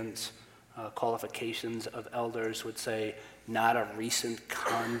 experience, qualifications of elders would say not a recent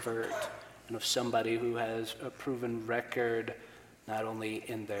convert, and of somebody who has a proven record not only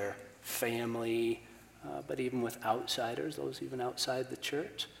in their family, but even with outsiders, those even outside the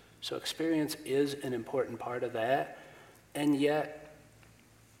church. So experience is an important part of that, and yet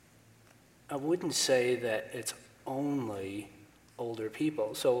I wouldn't say that it's only older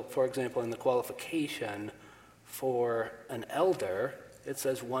people. So for example, in the qualification for an elder, it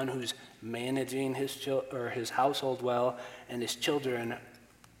says one who's managing his household well, and his children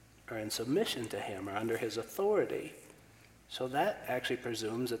are in submission to him or under his authority. So that actually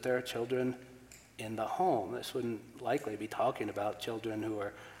presumes that there are children in the home. This wouldn't likely be talking about children who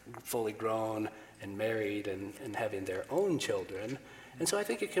are fully grown and married and having their own children. And so I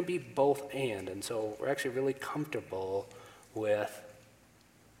think it can be both and so we're actually really comfortable with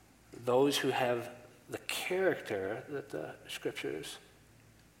those who have the character that the scriptures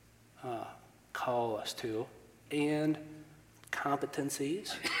call us to, and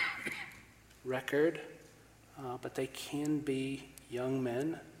competencies, record, but they can be young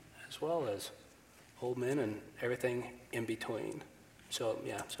men as well as old men and everything in between. So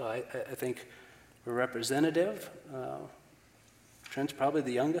I think we're representative. Trent's probably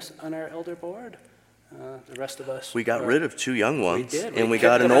the youngest on our elder board. The rest of us. We got rid of 2 young ones, We did. and We we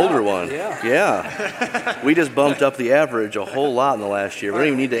got kicked an it older out. one. Yeah. We just bumped up the average a whole lot in the last year. We don't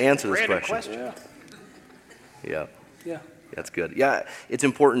even need to answer this Random question. Yeah, Yeah. that's good. Yeah, it's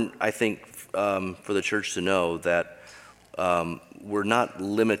important, I think, for the church to know that we're not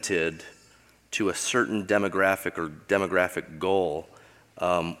limited to a certain demographic or demographic goal.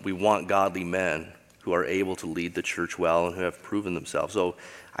 We want godly men who are able to lead the church well and who have proven themselves. So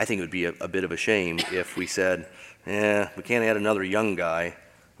I think it would be a bit of a shame if we said, we can't add another young guy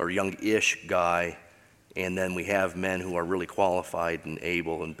or young-ish guy, and then we have men who are really qualified and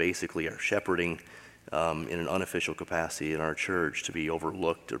able and basically are shepherding in an unofficial capacity in our church to be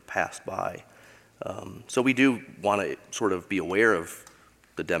overlooked or passed by. So we do want to sort of be aware of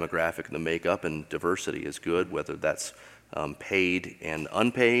the demographic and the makeup, and diversity is good, whether that's paid and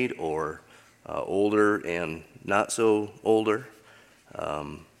unpaid or older and not so older.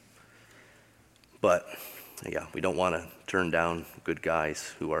 But yeah, we don't want to turn down good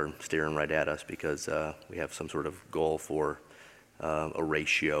guys who are staring right at us because we have some sort of goal for a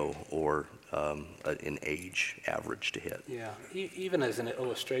ratio or an age average to hit. Yeah, even as an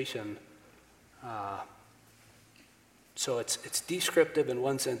illustration, so it's descriptive in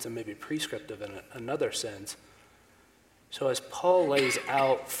one sense and maybe prescriptive in another sense. So as Paul lays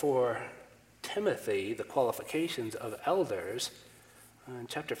out for Timothy the qualifications of elders, in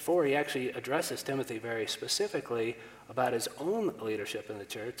chapter 4 he actually addresses Timothy very specifically about his own leadership in the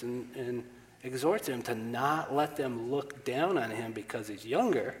church and exhorts him to not let them look down on him because he's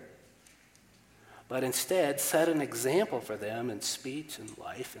younger, but instead set an example for them in speech and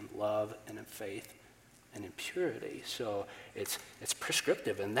life and love and in faith and in purity. So it's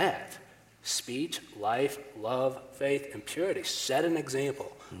prescriptive in that. Speech, life, love, faith, and purity. Set an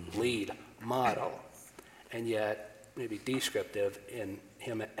example, lead, model, and yet maybe descriptive in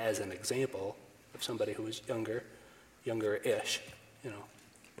him as an example of somebody who was younger-ish,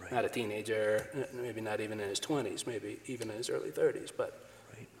 Right. not a teenager, maybe not even in his 20s, maybe even in his early 30s, but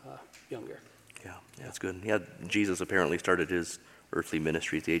younger. Yeah, that's good. Yeah, Jesus apparently started his earthly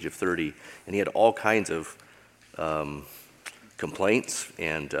ministry at the age of 30, and he had all kinds of complaints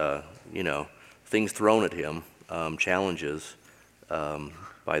and, things thrown at him, challenges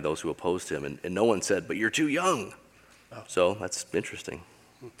by those who opposed him. And no one said, "But you're too young." So that's interesting.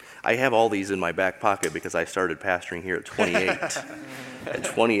 I have all these in my back pocket because I started pastoring here at 28. At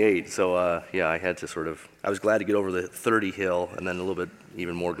 28, so I had to I was glad to get over the 30 hill, and then a little bit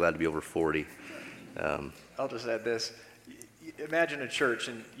even more glad to be over 40. I'll just add this. Imagine a church,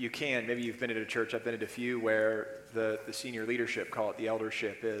 and maybe you've been at a church, I've been at a few, where the senior leadership, call it the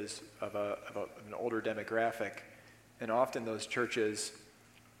eldership, is of an older demographic. And often those churches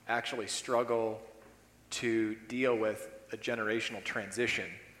actually struggle to deal with a generational transition.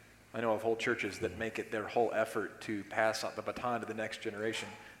 I know of whole churches that make it their whole effort to pass on the baton to the next generation.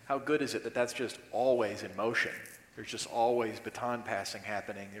 How good is it that that's just always in motion? There's just always baton passing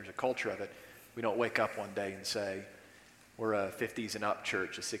happening. There's a culture of it. We don't wake up one day and say, we're a 50s and up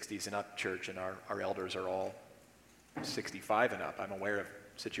church, a 60s and up church, and our elders are all 65 and up. I'm aware of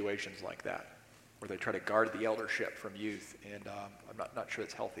situations like that, where they try to guard the eldership from youth, and I'm not sure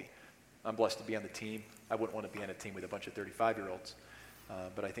it's healthy. I'm blessed to be on the team. I wouldn't want to be on a team with a bunch of 35-year-olds,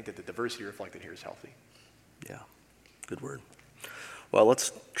 but I think that the diversity reflected here is healthy. Yeah, good word. Well,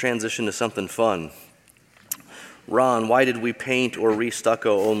 let's transition to something fun. Ron, why did we paint or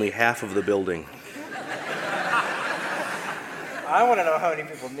re-stucco only half of the building? I want to know how many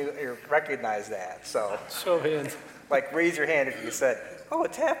people knew or recognized that. So, Show hands. raise your hand if you said, "Oh,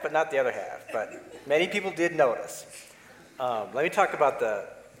 it's half, but not the other half." But many people did notice. Let me talk about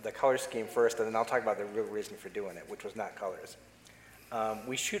the color scheme first, and then I'll talk about the real reason for doing it, which was not colors.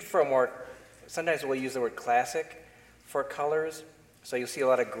 We shoot for a more. Sometimes we'll use the word classic for colors. So you'll see a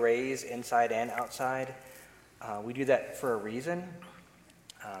lot of grays inside and outside. We do that for a reason,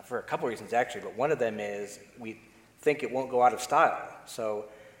 for a couple reasons actually, but one of them is we think it won't go out of style. So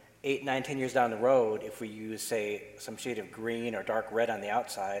 8, 9, 10 years down the road, if we use, say, some shade of green or dark red on the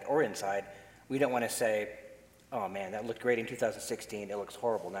outside or inside, we don't want to say, "Oh man, that looked great in 2016, it looks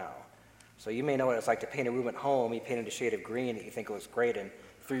horrible now." So you may know what it's like to paint a room at home. You painted a shade of green that you think looks great, and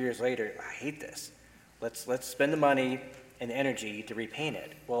 3 years later, "I hate this. Let's spend the money and the energy to repaint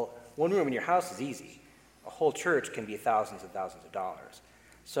it." Well, one room in your house is easy. A whole church can be thousands and thousands of dollars.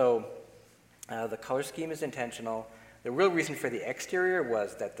 So the color scheme is intentional. The real reason for the exterior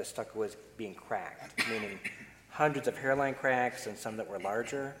was that the stucco was being cracked, meaning hundreds of hairline cracks and some that were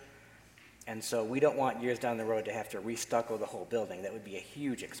larger. And so we don't want years down the road to have to re-stucco the whole building. That would be a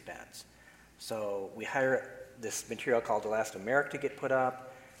huge expense. So we hire this material called elastomeric to get put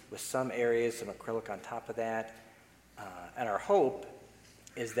up, with some areas, some acrylic on top of that. And our hope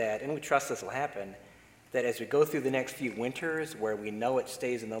is that, and we trust this will happen, that as we go through the next few winters where we know it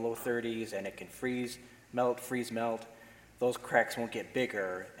stays in the low 30s and it can freeze, melt, those cracks won't get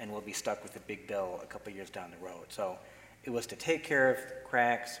bigger and we'll be stuck with a big bill a couple years down the road. So it was to take care of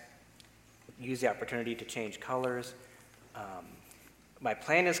cracks, use the opportunity to change colors. My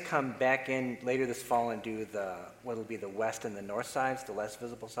plan is come back in later this fall and do what will be the west and the north sides, the less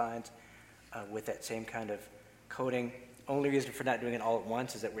visible sides, with that same kind of coating. Only reason for not doing it all at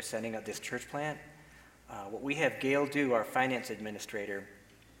once is that we're setting up this church plant. What we have Gail do, our finance administrator,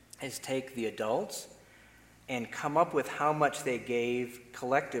 is take the adults and come up with how much they gave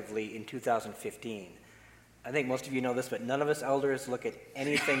collectively in 2015. I think most of you know this, but none of us elders look at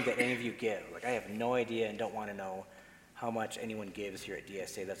anything that any of you give. I have no idea and don't want to know how much anyone gives here at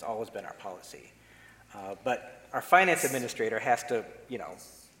DSA. That's always been our policy. But our finance administrator has to,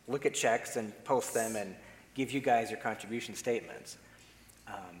 look at checks and post them and give you guys your contribution statements.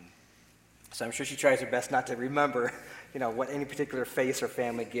 So I'm sure she tries her best not to remember, what any particular face or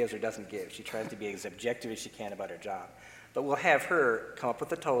family gives or doesn't give. She tries to be as objective as she can about her job. But we'll have her come up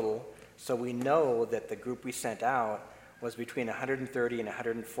with a total so we know that the group we sent out was between $130,000 and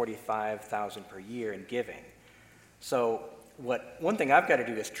 $145,000 per year in giving. So one thing I've got to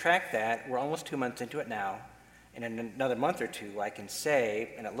do is track that. We're almost 2 months into it now. And in another month or two, I can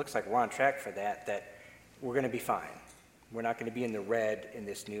say, and it looks like we're on track for that we're going to be fine. We're not going to be in the red in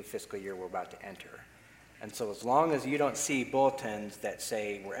this new fiscal year we're about to enter. And so as long as you don't see bulletins that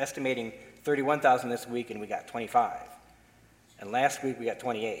say, we're estimating 31,000 this week and we got 25, and last week we got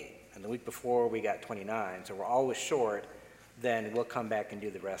 28, and the week before we got 29, so we're always short, then we'll come back and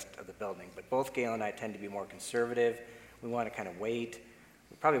do the rest of the building. But both Gail and I tend to be more conservative. We want to kind of wait.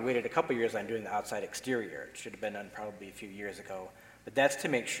 We probably waited a couple years on doing the outside exterior. It should have been done probably a few years ago. But that's to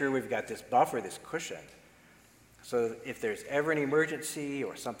make sure we've got this buffer, this cushion. So if there's ever an emergency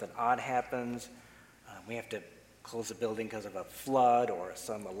or something odd happens, we have to close the building because of a flood or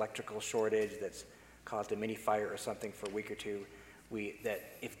some electrical shortage that's caused a mini fire or something for a week or two, that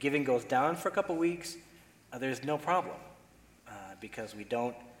if giving goes down for a couple weeks, there's no problem because we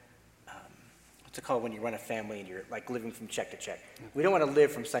don't, what's it called when you run a family and you're like living from check to check? We don't want to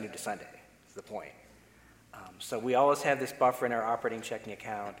live from Sunday to Sunday, is the point. So we always have this buffer in our operating checking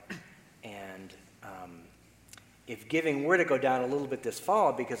account, and if giving were to go down a little bit this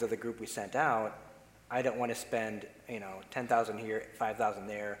fall because of the group we sent out, I don't want to spend, 10,000 here, 5,000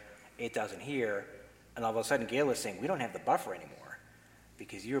 there, 8,000 here, and all of a sudden Gail is saying, we don't have the buffer anymore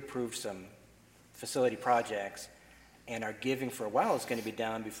because you approved some facility projects and our giving for a while is going to be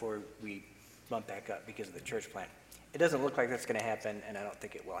down before we bump back up because of the church plant. It doesn't look like that's going to happen, and I don't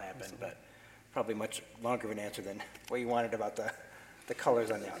think it will happen, but probably much longer of an answer than what you wanted about the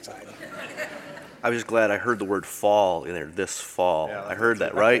colors on the outside. I was just glad I heard the word fall in there, this fall. Yeah, I heard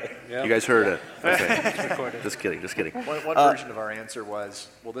that, right? Yeah. You guys heard it? Okay. Just kidding. One version of our answer was,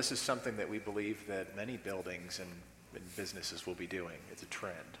 well, this is something that we believe that many buildings and businesses will be doing. It's a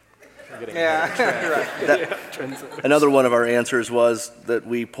trend. We're getting ahead of the trend. Another one of our answers was that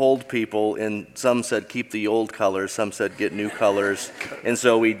we polled people, and some said keep the old colors, some said get new colors, and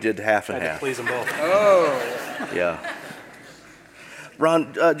so we did half and half. Please them both. Yeah.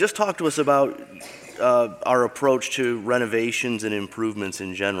 Ron, just talk to us about our approach to renovations and improvements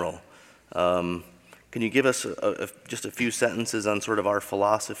in general. Can you give us just a few sentences on sort of our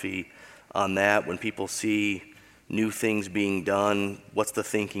philosophy on that when people see new things being done? What's the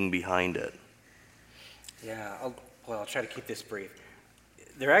thinking behind it? Yeah, I'll try to keep this brief.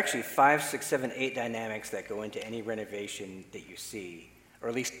 There are actually 5, 6, 7, 8 dynamics that go into any renovation that you see, or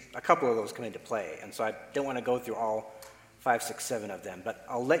at least a couple of those come into play. And so I don't want to go through all 5, 6, 7 of them, but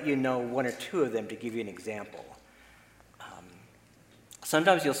I'll let you know 1 or 2 of them to give you an example.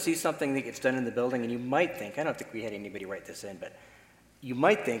 Sometimes you'll see something that gets done in the building and you might think, I don't think we had anybody write this in, but you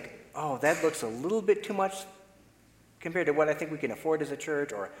might think, oh, that looks a little bit too much compared to what I think we can afford as a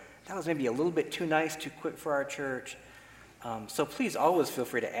church, or that was maybe a little bit too nice, too quick for our church. So please always feel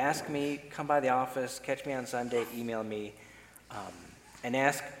free to ask me, come by the office, catch me on Sunday, email me, and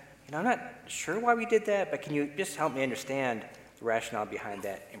ask, I'm not sure why we did that, but can you just help me understand the rationale behind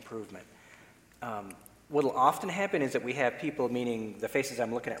that improvement? What will often happen is that we have people, meaning the faces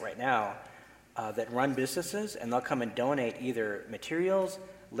I'm looking at right now, that run businesses, and they'll come and donate either materials,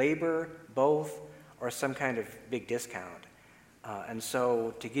 labor, both, or some kind of big discount. And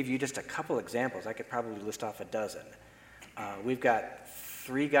so to give you just a couple examples, I could probably list off a dozen. We've got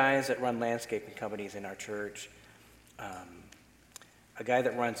 3 guys that run landscaping companies in our church, a guy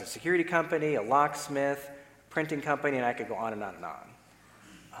that runs a security company, a locksmith, printing company, and I could go on and on and on.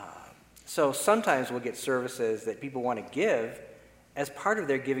 So sometimes we'll get services that people want to give as part of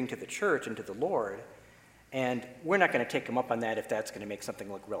their giving to the church and to the Lord, and we're not going to take them up on that if that's going to make something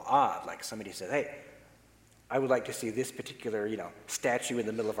look real odd, like somebody says, hey, I would like to see this particular, statue in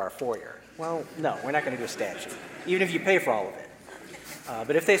the middle of our foyer. Well, no, we're not going to do a statue, even if you pay for all of it.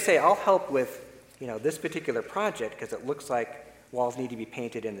 But if they say, I'll help with, this particular project because it looks like walls need to be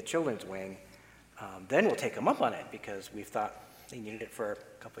painted in the children's wing, then we'll take them up on it because we've thought they needed it for a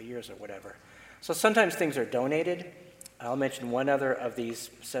couple of years or whatever. So sometimes things are donated. I'll mention one other of these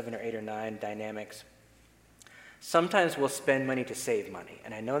 7 or 8 or 9 dynamics. Sometimes we'll spend money to save money,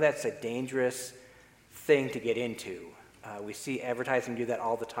 and I know that's a dangerous thing to get into. We see advertising do that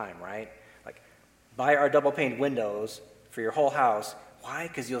all the time, right? Like, buy our double-paned windows for your whole house. Why?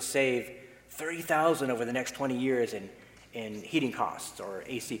 Because you'll save $30,000 over the next 20 years in heating costs or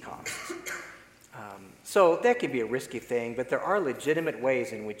AC costs. So that can be a risky thing, but there are legitimate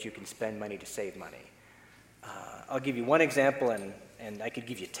ways in which you can spend money to save money. I'll give you one example, and I could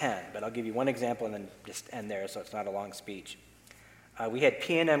give you 10, but I'll give you one example and then just end there so it's not a long speech. We had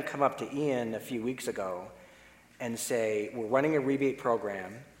P&M come up to Ian a few weeks ago and say, we're running a rebate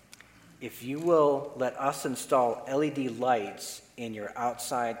program. If you will let us install LED lights in your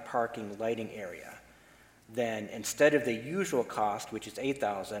outside parking lighting area, then instead of the usual cost, which is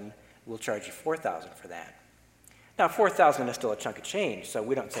 $8,000, we'll charge you $4,000 for that. Now, $4,000 is still a chunk of change, so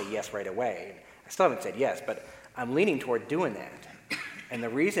we don't say yes right away. I still haven't said yes, but I'm leaning toward doing that. And the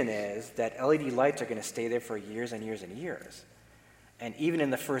reason is that LED lights are going to stay there for years and years and years. And even in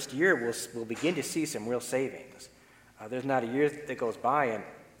the first year, we'll begin to see some real savings. There's not a year that goes by and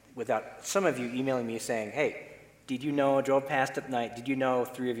without some of you emailing me saying, hey, did you know, I drove past at night, did you know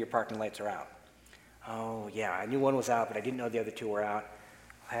 3 of your parking lights are out? Oh, yeah, I knew one was out, but I didn't know the other 2 were out.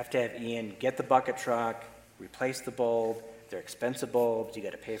 I'll have to have Ian get the bucket truck, replace the bulb. They're expensive bulbs. You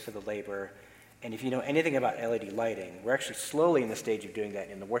got to pay for the labor. And if you know anything about LED lighting, we're actually slowly in the stage of doing that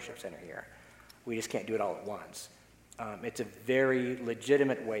in the worship center here. We just can't do it all at once. It's a very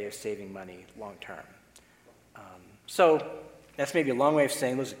legitimate way of saving money long term. So that's maybe a long way of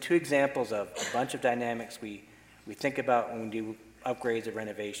saying those are 2 examples of a bunch of dynamics we think about when we do upgrades or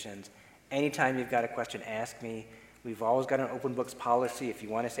renovations. Anytime you've got a question, ask me. We've always got an open books policy. If you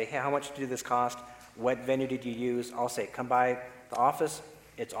want to say, hey, how much did this cost? What venue did you use? I'll say, come by the office.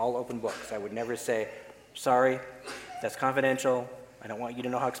 It's all open books. I would never say, sorry, that's confidential. I don't want you to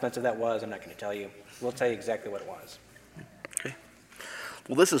know how expensive that was. I'm not going to tell you. We'll tell you exactly what it was. Okay.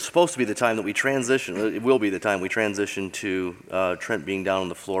 Well, this is supposed to be the time that we transition. It will be the time we transition to Trent being down on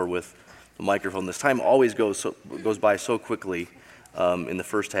the floor with the microphone. This time always goes by so quickly in the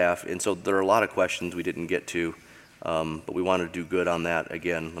first half, and so there are a lot of questions we didn't get to, but we wanted to do good on that.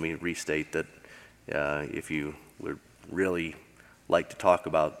 Again, let me restate that if you would really like to talk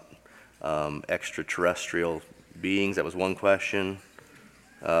about extraterrestrial beings, that was one question.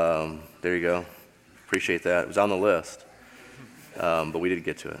 There you go. Appreciate that. It was on the list, but we didn't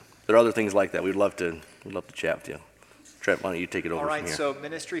get to it. There are other things like that. We'd love to chat with you. Trent, why don't you take it over All right, from here? so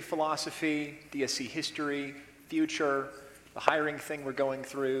ministry philosophy, DSC history, future, the hiring thing we're going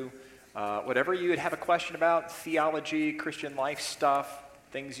through, whatever you would have a question about, theology, Christian life stuff,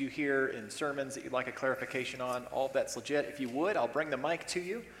 things you hear in sermons that you'd like a clarification on, all of that's legit. If you would, I'll bring the mic to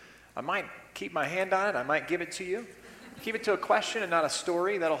you. I might keep my hand on it. I might give it to you. Keep it to a question and not a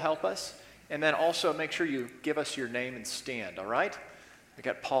story. That'll help us. And then also make sure you give us your name and stand, all right? I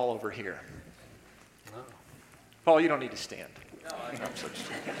got Paul over here. Oh. Paul, you don't need to stand. No, I'm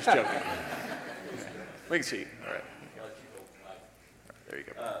just joking. We can see you. All right. There you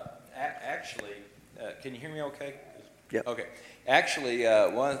go. Actually, can you hear me okay? Yep. Okay. Actually,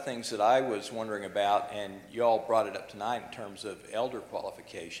 one of the things that I was wondering about, and you all brought it up tonight in terms of elder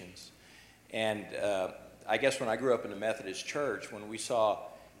qualifications, and I guess when I grew up in the Methodist Church, when we saw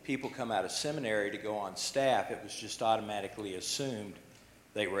people come out of seminary to go on staff, it was just automatically assumed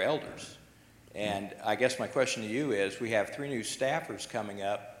they were elders. And I guess my question to you is, we have 3 new staffers coming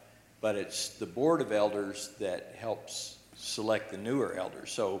up, but it's the Board of Elders that helps select the newer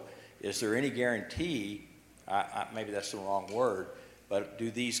elders. So is there any guarantee, maybe that's the wrong word, but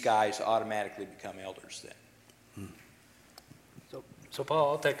do these guys automatically become elders then? So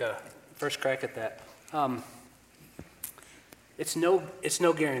Paul, I'll take a first crack at that. It's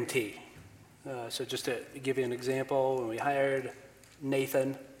no guarantee. So just to give you an example, when we hired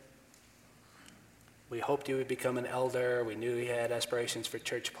Nathan, we hoped he would become an elder. We knew he had aspirations for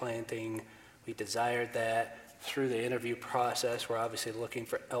church planting. We desired that. Through the interview process, we're obviously looking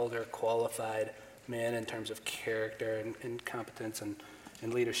for elder qualified men in terms of character and competence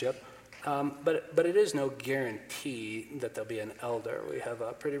and leadership. But it is no guarantee that they'll be an elder. We have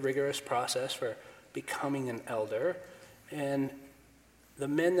a pretty rigorous process for becoming an elder. And the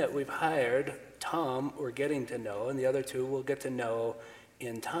men that we've hired, Tom, we're getting to know, and the other 2 we'll get to know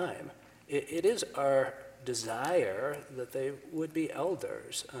in time. It is our desire that they would be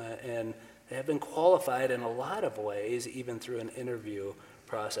elders, and they have been qualified in a lot of ways, even through an interview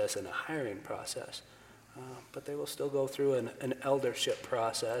process and a hiring process. But they will still go through an eldership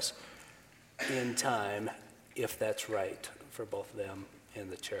process in time, if that's right for both them and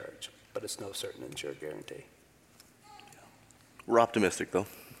the church. But it's no certain and sure guarantee. We're optimistic, though.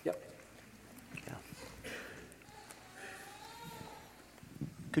 Yep. Yeah.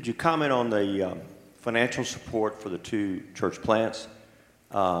 Could you comment on the financial support for the 2 church plants,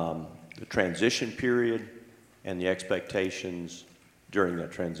 the transition period, and the expectations during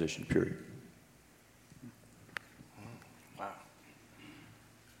that transition period? Wow.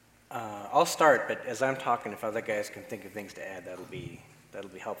 I'll start, but as I'm talking, if other guys can think of things to add, that'll be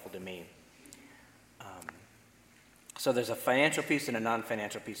helpful to me. So there's a financial piece and a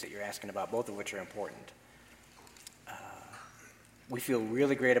non-financial piece that you're asking about, both of which are important. We feel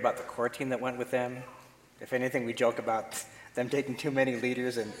really great about the core team that went with them. If anything, we joke about them taking too many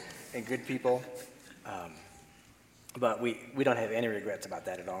leaders and good people. But we don't have any regrets about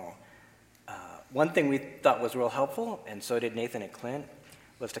that at all. One thing we thought was real helpful, and so did Nathan and Clint,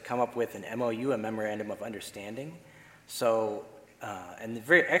 was to come up with an MOU, a Memorandum of Understanding. So, and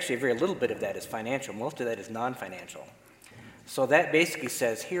actually very little bit of that is financial. Most of that is non-financial. So that basically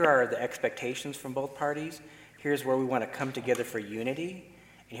says, here are the expectations from both parties, here's where we want to come together for unity,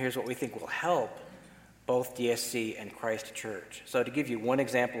 and here's what we think will help both DSC and Christ Church. So to give you one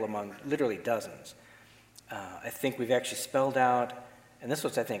example among literally dozens, I think we've actually spelled out, and this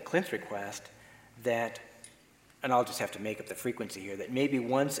was, I think, Clint's request, that, and I'll just have to make up the frequency here, that maybe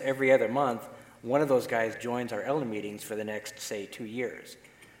once every other month, one of those guys joins our elder meetings for the next, say, 2 years.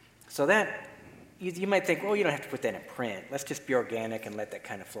 So that, you might think, well, you don't have to put that in print. Let's just be organic and let that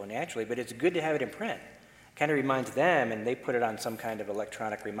kind of flow naturally, but it's good to have it in print. It kind of reminds them, and they put it on some kind of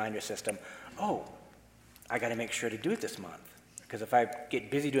electronic reminder system, oh, I got to make sure to do it this month. Because if I get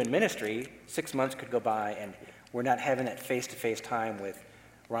busy doing ministry, 6 months could go by and we're not having that face-to-face time with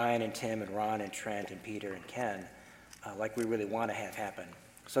Ryan and Tim and Ron and Trent and Peter and Ken like we really want to have happen.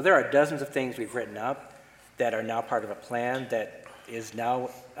 So there are dozens of things we've written up that are now part of a plan that is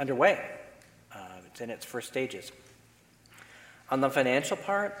now underway. It's in its first stages. On the financial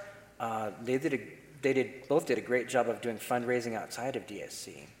part, they both did a great job of doing fundraising outside of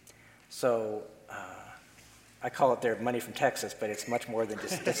DSC. So I call it their money from Texas, but it's much more than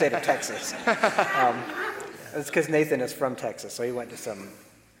just the state of Texas. It's because Nathan is from Texas, so he went to some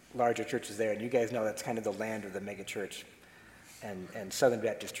larger churches there, and you guys know that's kind of the land of the mega church and Southern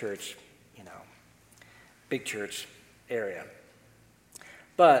Baptist Church, big church area.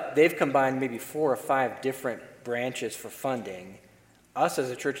 But they've combined maybe 4 or 5 different branches for funding, us as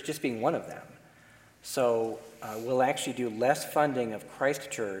a church just being one of them. So we'll actually do less funding of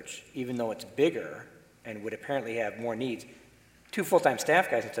Christ Church, even though it's bigger and would apparently have more needs. 2 full-time staff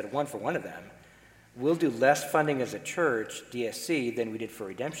guys instead of 1 for one of them. We'll do less funding as a church, DSC, than we did for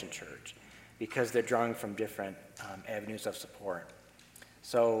Redemption Church because they're drawing from different avenues of support.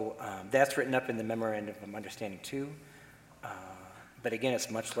 So that's written up in the Memorandum of Understanding too. But again, it's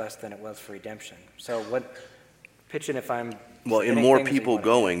much less than it was for Redemption. So pitch in if I'm... Well, and more people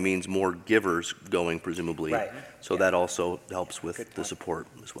going means more givers going, presumably. Right. So that also helps with the support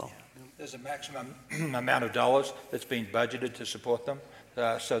as well. There's a maximum amount of dollars that's being budgeted to support them.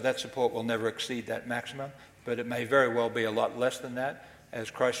 So that support will never exceed that maximum, but it may very well be a lot less than that. As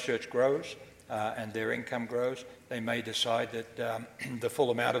Christ Church grows and their income grows, they may decide that the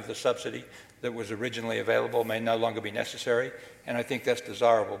full amount of the subsidy that was originally available may no longer be necessary. And I think that's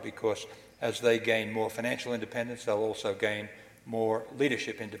desirable because as they gain more financial independence, they'll also gain more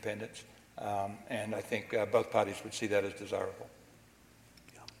leadership independence. And I think both parties would see that as desirable.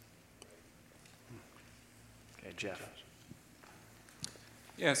 Okay, Jeff.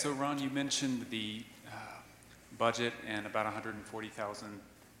 Yeah, so Ron, you mentioned the budget and about $140,000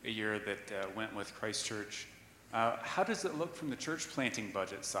 a year that went with Christ Church. How does it look from the church planting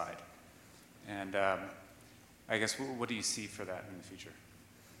budget side? And I guess what do you see for that in the future?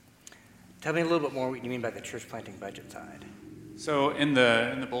 Tell me a little bit more what you mean by the church planting budget side. So in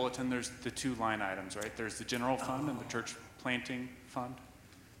the bulletin, there's the 2 line items, right? There's the general fund and the church planting fund.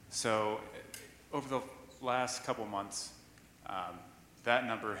 So over the last couple months, that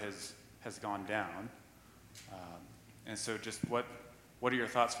number has gone down. And so just what are your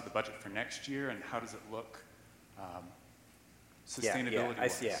thoughts for the budget for next year, and how does it look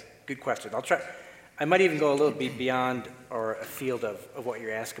sustainability-wise? Yeah, good question. I'll try. I might even go a little bit beyond or a field of what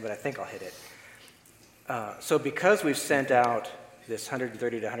you're asking, but I think I'll hit it. So because we've sent out this $130,000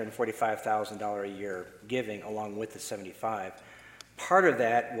 to $145,000 a year giving along with the 75, part of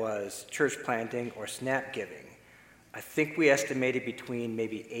that was church planting or SNAP giving. I think we estimated between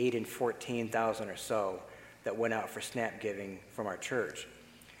maybe 8,000 and 14,000 or so that went out for SNAP giving from our church.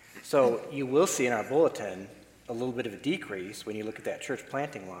 So you will see in our bulletin a little bit of a decrease when you look at that church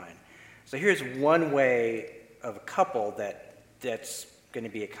planting line. So here's one way of a couple that's going to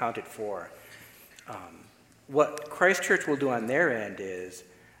be accounted for. What Christ Church will do on their end is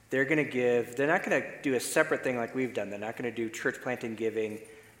they're not going to do a separate thing like we've done. They're not going to do church planting giving,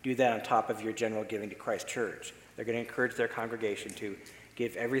 do that on top of your general giving to Christ Church. They're going to encourage their congregation to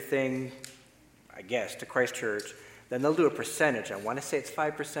give everything, I guess, to Christ Church. Then they'll do a percentage. I want to say it's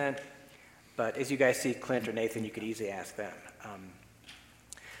 5%, but as you guys see, Clint or Nathan, you could easily ask them.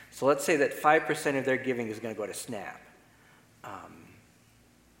 So let's say that 5% of their giving is going to go to SNAP.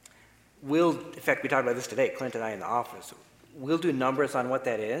 In fact, we talked about this today, Clint and I in the office. We'll do numbers on what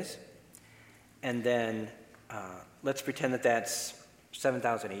that is, and then let's pretend that that's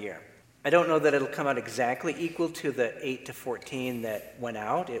 $7,000 a year. I don't know that it'll come out exactly equal to the 8 to 14 that went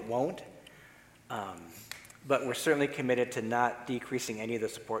out. It won't. But we're certainly committed to not decreasing any of the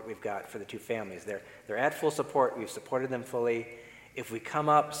support we've got for the 2 families. They're at full support. We've supported them fully. If we come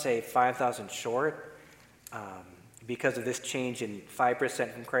up, say, 5,000 short, because of this change in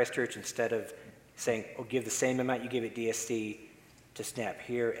 5% from Christ Church instead of saying, oh, give the same amount you give at DSC to SNAP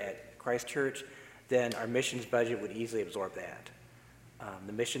here at Christ Church, then our missions budget would easily absorb that.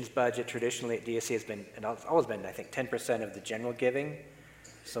 The missions budget traditionally at DSC has been, and it's always been, I think, 10% of the general giving.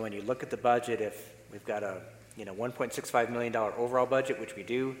 So when you look at the budget, if we've got a $1.65 million overall budget, which we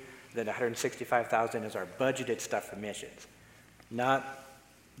do, then $165,000 is our budgeted stuff for missions. Not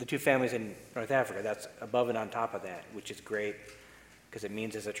the two families in North Africa, that's above and on top of that, which is great, because it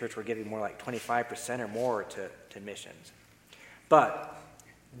means as a church we're giving more like 25% or more to missions. But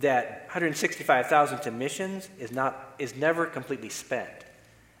that $165,000 to missions is never completely spent.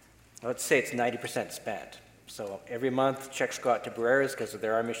 Let's say it's 90% spent. So every month checks go out to Barreras because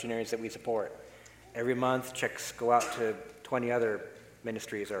there are missionaries that we support. Every month checks go out to 20 other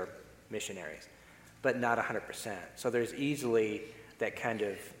ministries or missionaries, but not 100%. So there's easily that kind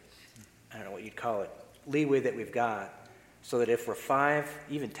of, I don't know what you'd call it, leeway that we've got, so that if we're 5,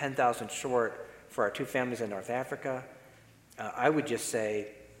 even 10,000 short for our two families in North Africa, I would just say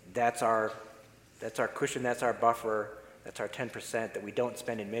that's our cushion, that's our buffer, that's our 10% that we don't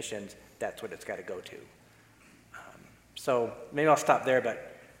spend in missions, that's what it's got to go to. So maybe I'll stop there,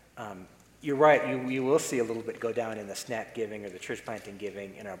 but you're right, you will see a little bit go down in the SNAP giving or the church planting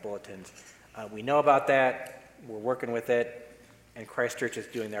giving in our bulletins. We know about that, we're working with it, and Christ Church is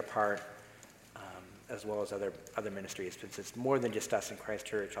doing their part, as well as other ministries, since it's more than just us in Christ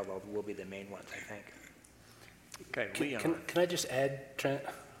Church, although we'll be the main ones, I think. Okay, Leon. Can I just add, Trent?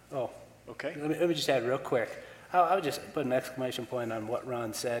 Oh, Okay. let me just add real quick. I would just put an exclamation point on what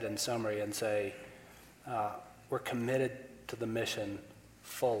Ron said in summary and say, we're committed to the mission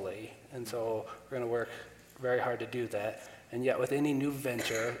fully, and so we're going to work very hard to do that. And yet with any new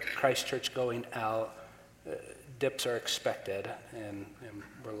venture, Christ Church going out, dips are expected, and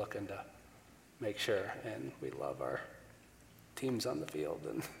we're looking to make sure, and we love our teams on the field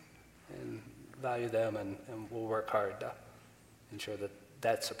and value them, and we'll work hard to ensure that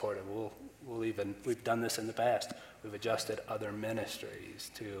that's supported. We've done this in the past. We've adjusted other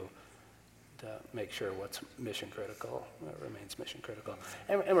ministries to make sure what's mission critical remains mission critical.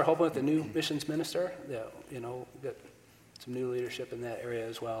 And we're hoping with the new missions minister that, get some new leadership in that area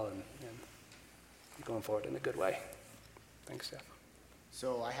as well, and going forward in a good way. Thanks, Steph.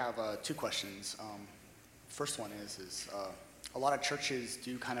 So I have 2 questions. First one is a lot of churches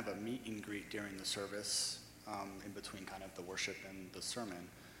do kind of a meet and greet during the service, in between kind of the worship and the sermon.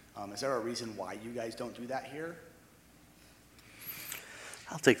 Is there a reason why you guys don't do that here?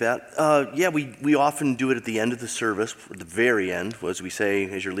 I'll take that. Yeah, we often do it at the end of the service, at the very end, as we say,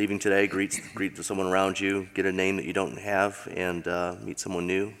 as you're leaving today, greet someone around you, get a name that you don't have, and meet someone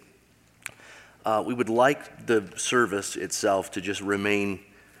new. We would like the service itself to just remain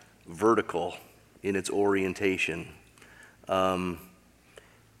vertical in its orientation.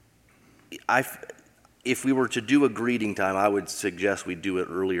 If we were to do a greeting time, I would suggest we do it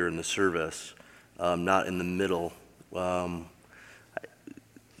earlier in the service, not in the middle. We're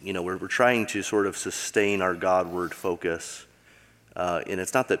trying to sort of sustain our Godward focus, and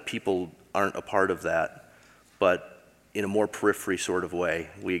it's not that people aren't a part of that, but in a more periphery sort of way.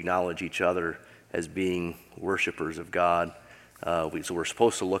 We acknowledge each other as being worshipers of God. So we're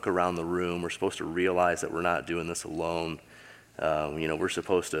supposed to look around the room. We're supposed to realize that we're not doing this alone. We're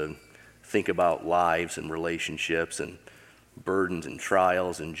supposed to think about lives and relationships and burdens and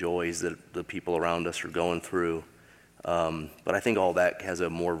trials and joys that the people around us are going through. But I think all that has a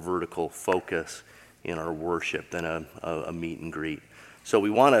more vertical focus in our worship than a meet and greet. So we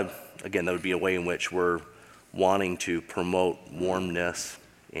want to, again, that would be a way in which we're wanting to promote warmness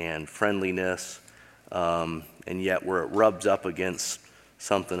and friendliness, and yet where it rubs up against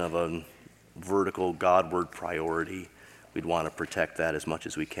something of a vertical Godward priority, we'd want to protect that as much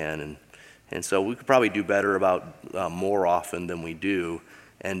as we can. And so we could probably do better about more often than we do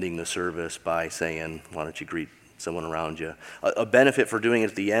ending the service by saying, why don't you greet someone around you. A benefit for doing it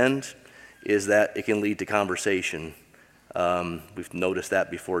at the end is that it can lead to conversation. We've noticed that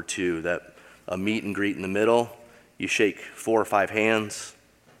before too, that a meet and greet in the middle, you shake 4 or 5 hands,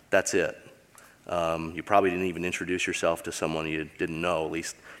 that's it. You probably didn't even introduce yourself to someone you didn't know. At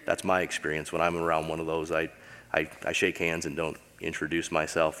least that's my experience. When I'm around one of those, I shake hands and don't introduce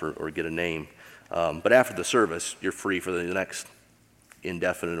myself or get a name. But after the service, you're free for the next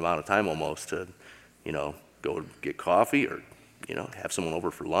indefinite amount of time almost to, go get coffee or, have someone over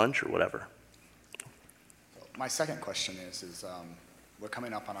for lunch or whatever. My second question is we're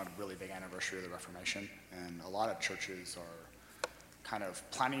coming up on a really big anniversary of the Reformation, and a lot of churches are kind of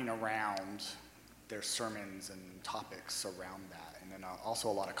planning around their sermons and topics around that. And then also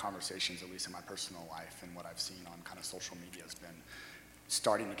a lot of conversations, at least in my personal life and what I've seen on kind of social media, has been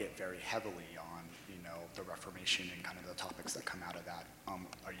starting to get very heavily on, the Reformation and kind of the topics that come out of that.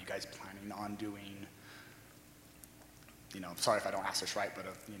 Are you guys planning on doing, sorry if I don't ask this right, but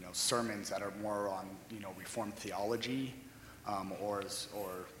sermons that are more on, Reformed theology, or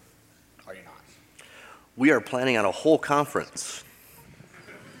are you not? We are planning on a whole conference.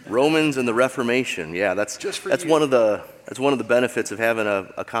 Romans and the Reformation. Yeah, that's one of the benefits of having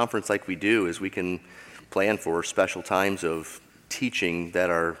a conference like we do, is we can plan for special times of teaching that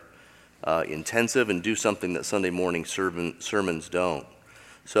are intensive and do something that Sunday morning sermons don't.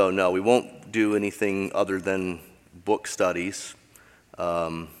 So no, we won't do anything other than book studies.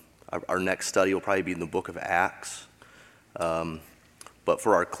 Our next study will probably be in the book of Acts. But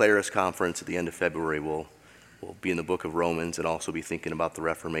for our Claris conference at the end of February, we'll be in the book of Romans and also be thinking about the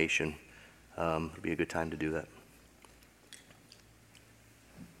Reformation. It'll be a good time to do that.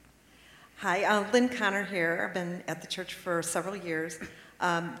 Hi, Lynn Connor here. I've been at the church for several years.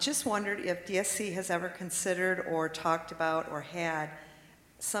 Just wondered if DSC has ever considered or talked about or had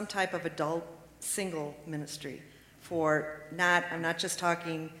some type of adult single ministry for I'm not just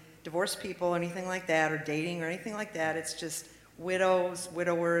talking divorced people or anything like that, or dating or anything like that. It's just widows,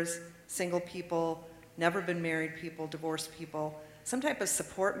 widowers, single people, never been married people, divorced people, some type of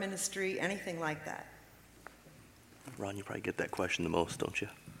support ministry, anything like that. Ron, you probably get that question the most, don't you?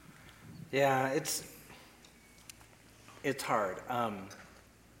 Yeah, it's hard.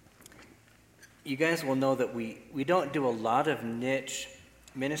 You guys will know that we don't do a lot of niche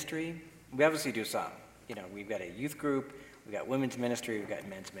ministry. We obviously do some. We've got a youth group, we've got women's ministry, we've got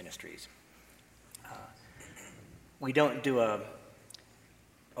men's ministries. We don't do a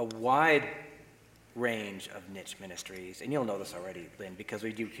wide range of niche ministries, and you'll know this already, Lynn, because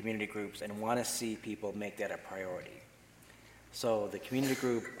we do community groups and want to see people make that a priority. So the community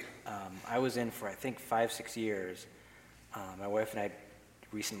group I was in for, I think, 5-6 years. My wife and I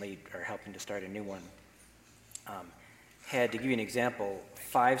recently are helping to start a new one. Had, to give you an example,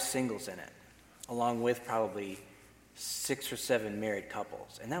 5 singles in it, along with probably 6 or 7 married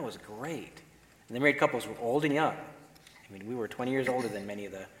couples, and that was great. And the married couples were old and young. I mean, we were 20 years older than many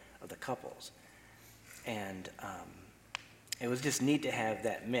of the couples. And it was just neat to have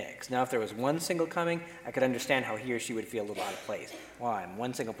that mix. Now, if there was one single coming, I could understand how he or she would feel a little out of place. Well, I'm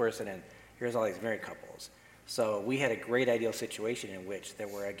one single person, and here's all these married couples. So we had a great ideal situation in which there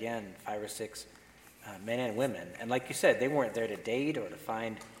were, again, 5 or 6 men and women. And like you said, they weren't there to date or to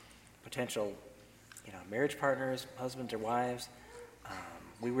find potential, marriage partners, husbands or wives.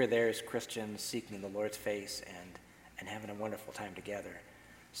 We were there as Christians seeking the Lord's face and having a wonderful time together.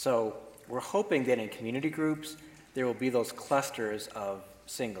 So we're hoping that in community groups, there will be those clusters of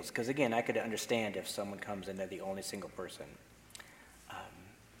singles. Because again, I could understand if someone comes in, they're the only single person.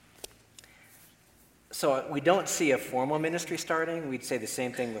 So we don't see a formal ministry starting. We'd say the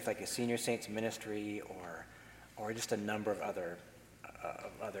same thing with like a senior saints ministry or just a number of other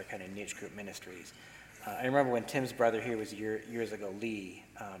kind of niche group ministries. I remember when Tim's brother here was years ago, Lee.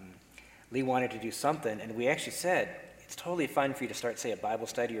 Lee wanted to do something, and we actually said, it's totally fine for you to start, say, a Bible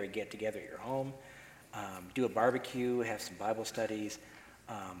study or a get-together at your home, do a barbecue, have some Bible studies.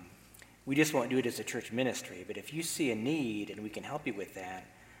 We just won't do it as a church ministry, but if you see a need and we can help you with that,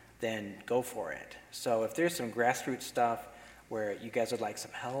 then go for it. So if there's some grassroots stuff where you guys would like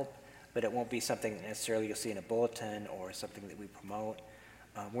some help, but it won't be something that necessarily you'll see in a bulletin or something that we promote,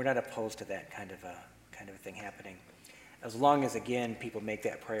 we're not opposed to that kind of a thing happening. As long as, again, people make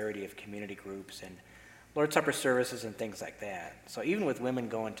that priority of community groups and Lord's Supper services and things like that. So even with women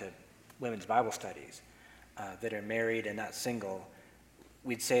going to women's Bible studies that are married and not single,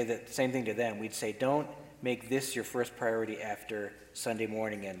 we'd say the same thing to them. We'd say, don't make this your first priority after Sunday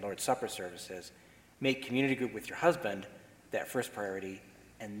morning and Lord's Supper services. Make community group with your husband that first priority,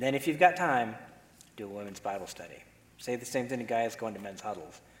 and then if you've got time, do a women's Bible study. Say the same thing to guys going to men's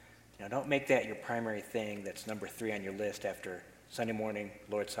huddles. Don't make that your primary thing that's number 3 on your list after Sunday morning,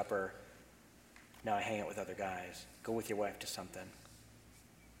 Lord's Supper. Now I hang out with other guys. Go with your wife to something.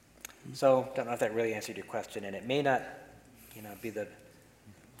 So, don't know if that really answered your question, and it may not, be the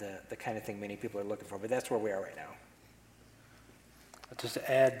kind of thing many people are looking for, but that's where we are right now. Just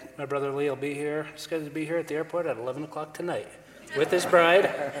to add, my brother Lee will be here, scheduled to be here at the airport at 11 o'clock tonight with his bride,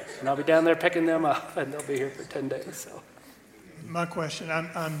 and I'll be down there picking them up, and they'll be here for 10 days. So, my question,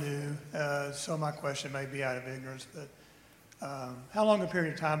 I'm new, so my question may be out of ignorance, but how long a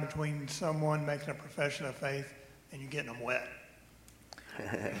period of time between someone making a profession of faith and you getting them wet?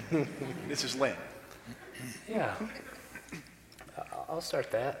 This is Lynn. Yeah, I'll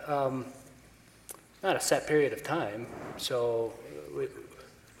start that. Not a set period of time, so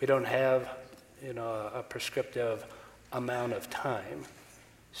we don't have, a prescriptive amount of time.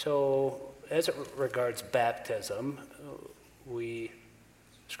 So as it regards baptism, we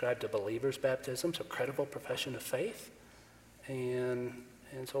ascribe to believers' baptism, so credible profession of faith. And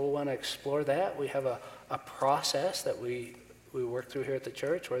so we want to explore that. We have a process that we work through here at the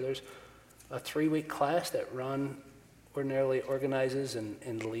church where there's a 3-week class that Ron ordinarily organizes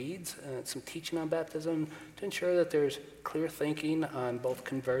and leads, some teaching on baptism to ensure that there's clear thinking on both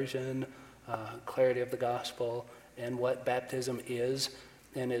conversion, clarity of the gospel, and what baptism is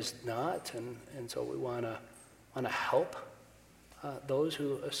and is not. And so we want to help those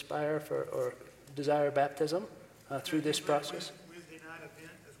who aspire for or desire baptism through this process. Wednesday night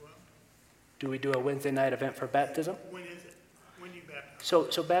event as well? Do we do a Wednesday night event for baptism? When is it? When do you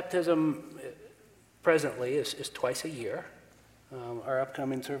baptize? So baptism presently is twice a year. Our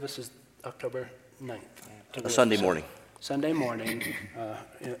upcoming service is October 9th. A Sunday morning. Sunday morning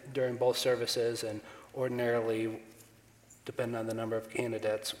during both services, and ordinarily, depending on the number of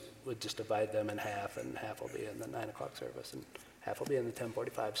candidates, would just divide them in half, and half will be in the 9 o'clock service, and half will be in the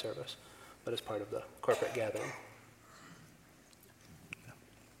 10:45 service, but as part of the corporate gathering.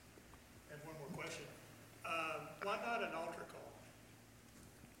 And one more question. Why not an altar call?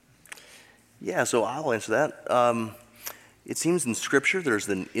 Yeah, so I'll answer that. It seems in Scripture there's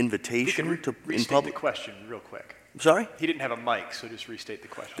an invitation to in Restate the public. question real quick. Sorry? He didn't have a mic, so just restate the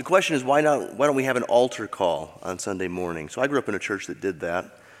question. The question is why don't we have an altar call on Sunday morning? So I grew up in a church that did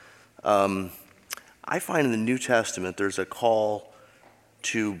that. I find in the New Testament there's a call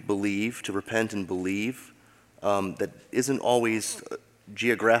to believe, to repent and believe, that isn't always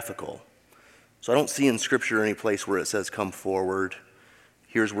geographical. So I don't see in Scripture any place where it says come forward,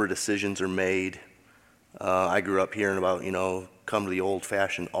 here's where decisions are made. I grew up hearing about, come to the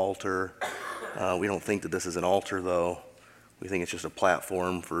old-fashioned altar. We don't think that this is an altar, though. We think it's just a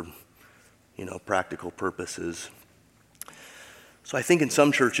platform for, practical purposes. So I think in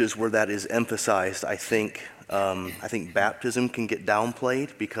some churches where that is emphasized, I think baptism can get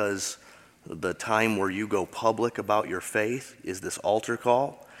downplayed because the time where you go public about your faith is this altar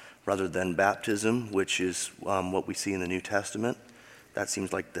call rather than baptism, which is what we see in the New Testament. That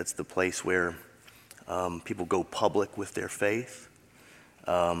seems like that's the place where people go public with their faith.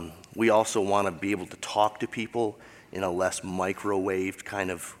 We also want to be able to talk to people in a less microwaved kind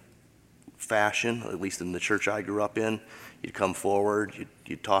of fashion, at least in the church I grew up in. You'd come forward,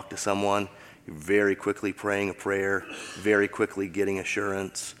 you'd talk to someone, you're very quickly praying a prayer, very quickly getting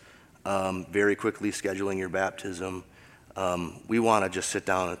assurance, very quickly scheduling your baptism. We want to just sit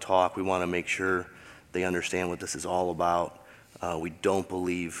down and talk. We want to make sure they understand what this is all about. We don't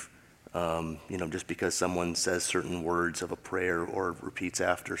believe just because someone says certain words of a prayer or repeats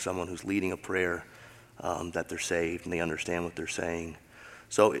after someone who's leading a prayer, that they're saved and they understand what they're saying.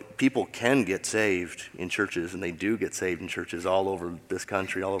 So people can get saved in churches, and they do get saved in churches all over this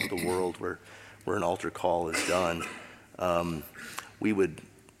country, all over the world where an altar call is done. We would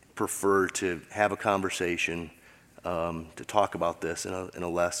prefer to have a conversation, to talk about this in a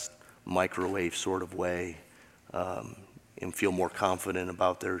less microwave sort of way, and feel more confident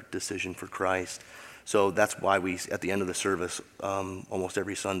about their decision for Christ. So that's why we, at the end of the service, almost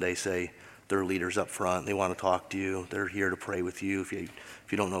every Sunday say, there are leaders up front. They want to talk to you. They're here to pray with you. If you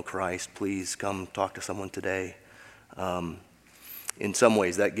don't know Christ, please come talk to someone today. In some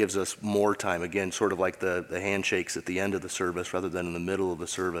ways, that gives us more time. Again, sort of like the handshakes at the end of the service rather than in the middle of the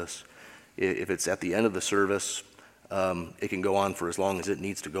service. If it's at the end of the service, it can go on for as long as it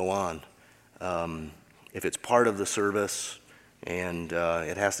needs to go on. If it's part of the service and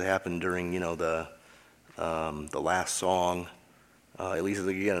it has to happen during, the last song, at least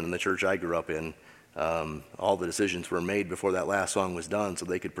again in the church I grew up in, all the decisions were made before that last song was done so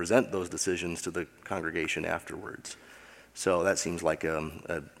they could present those decisions to the congregation afterwards. So that seems like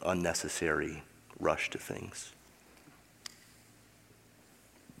an unnecessary rush to things.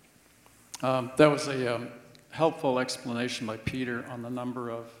 That was a helpful explanation by Peter on the number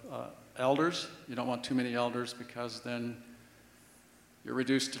of elders. You don't want too many elders because then you're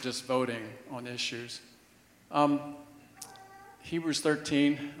reduced to just voting on issues. Hebrews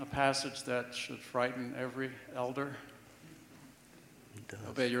 13, a passage that should frighten every elder.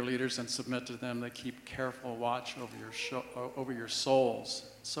 Obey your leaders and submit to them. They keep careful watch over your souls.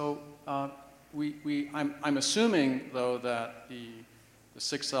 So I'm assuming, though, that the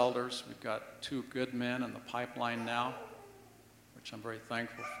 6 elders, we've got 2 good men in the pipeline now, which I'm very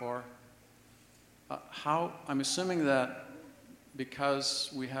thankful for. I'm assuming that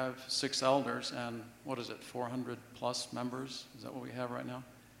because we have 6 elders and, 400 plus members? Is that what we have right now?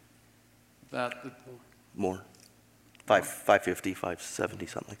 More. 550, 570,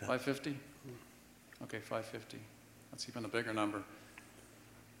 something like that. 550? Okay, 550. That's even a bigger number.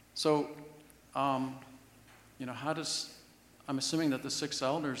 So, I'm assuming that the 6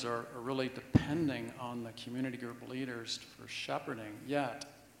 elders are really depending on the community group leaders for shepherding, yet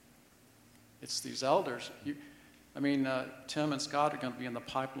it's these elders. Tim and Scott are going to be in the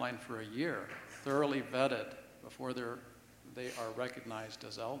pipeline for a year, thoroughly vetted before they are recognized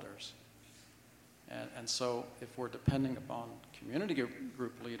as elders. And so if we're depending upon community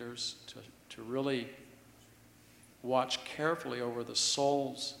group leaders to really watch carefully over the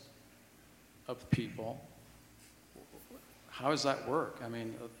souls of people, how does that work?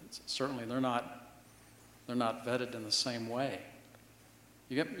 Certainly they're not vetted in the same way.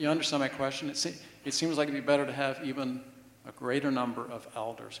 You understand my question? It seems like it'd be better to have even a greater number of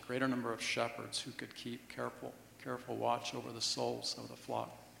elders, greater number of shepherds who could keep careful watch over the souls of the flock.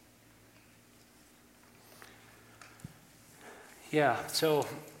 Yeah, so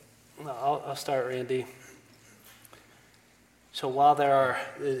I'll start, Randy. So while there are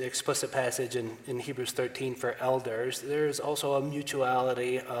the explicit passage in Hebrews 13 for elders, there is also a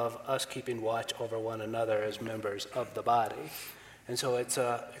mutuality of us keeping watch over one another as members of the body. And so it's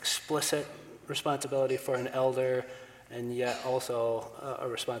an explicit responsibility for an elder, and yet also a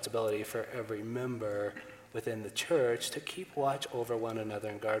responsibility for every member within the church to keep watch over one another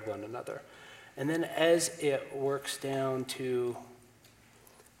and guard one another. And then as it works down to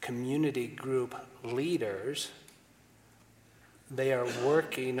community group leaders, they are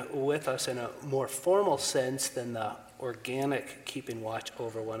working with us in a more formal sense than the organic keeping watch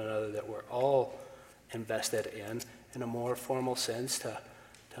over one another that we're all invested in a more formal sense to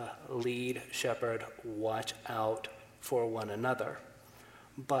lead, shepherd, watch out for one another.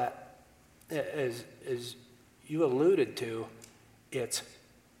 But as you alluded to, it's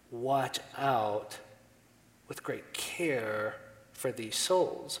watch out with great care for these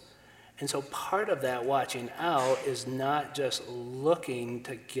souls. And so part of that watching out is not just looking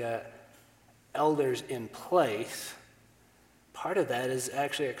to get elders in place. Part of that is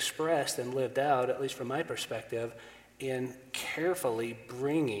actually expressed and lived out, at least from my perspective, in carefully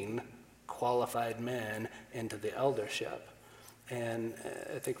bringing qualified men into the eldership. And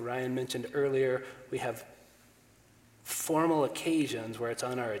I think Ryan mentioned earlier, we have formal occasions where it's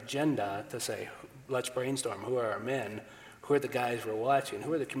on our agenda to say, let's brainstorm, who are our men? Who are the guys we're watching?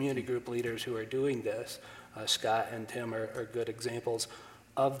 Who are the community group leaders who are doing this? Scott and Tim are good examples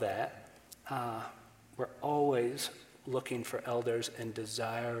of that. We're always looking for elders and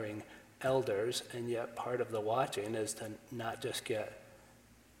desiring elders, and yet part of the watching is to not just get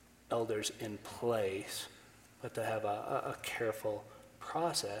elders in place, but to have a careful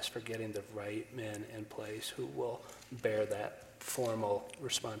process for getting the right men in place who will bear that formal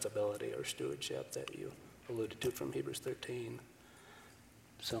responsibility or stewardship that you alluded to from Hebrews 13.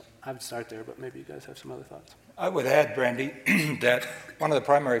 So I would start there, but maybe you guys have some other thoughts. I would add, Brandy, that one of the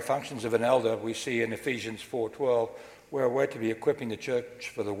primary functions of an elder we see in Ephesians 4:12, where we're to be equipping the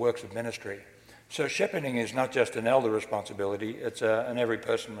church for the works of ministry. So shepherding is not just an elder responsibility, it's an every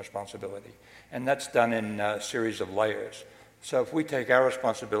person responsibility. And that's done in a series of layers. So if we take our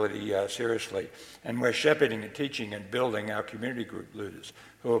responsibility seriously, and we're shepherding and teaching and building our community group leaders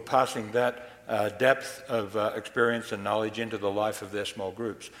who are passing that depth of experience and knowledge into the life of their small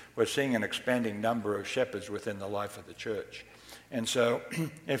groups, we're seeing an expanding number of shepherds within the life of the church. And so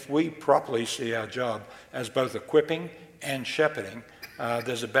if we properly see our job as both equipping and shepherding,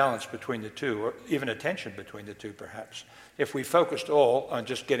 there's a balance between the two, or even a tension between the two perhaps. If we focused all on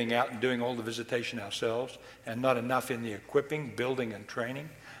just getting out and doing all the visitation ourselves and not enough in the equipping, building, and training,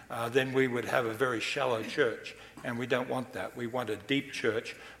 then we would have a very shallow church, and we don't want that. We want a deep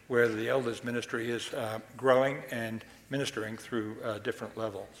church where the elders' ministry is growing and ministering through different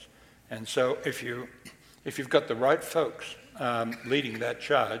levels. And so if you've got the right folks leading that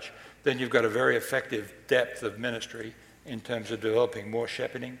charge, then you've got a very effective depth of ministry in terms of developing more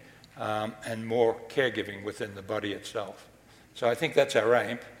shepherding and more caregiving within the body itself. So I think that's our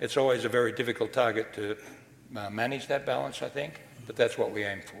aim. It's always a very difficult target to manage that balance, I think, but that's what we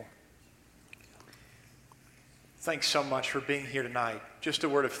aim for. Thanks so much for being here tonight. Just a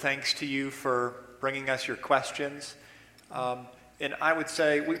word of thanks to you for bringing us your questions. And I would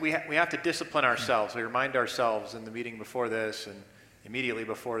say we have to discipline ourselves. We remind ourselves in the meeting before this and immediately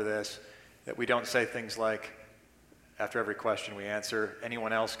before this that we don't say things like, after every question we answer,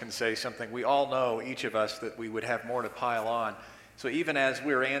 anyone else can say something. We all know, each of us, that we would have more to pile on. So even as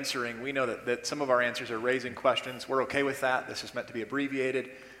we're answering, we know that some of our answers are raising questions. We're okay with that. This is meant to be abbreviated.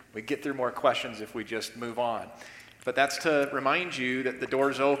 We get through more questions if we just move on. But that's to remind you that the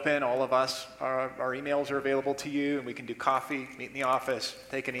door's open. All of us, our emails are available to you, and we can do coffee, meet in the office,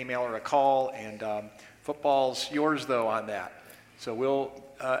 take an email or a call, and football's yours, though, on that. So we'll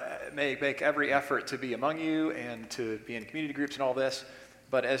make every effort to be among you and to be in community groups and all this.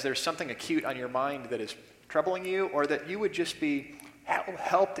 But as there's something acute on your mind that is troubling you, or that you would just be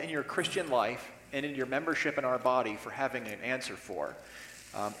helped in your Christian life and in your membership in our body for having an answer for,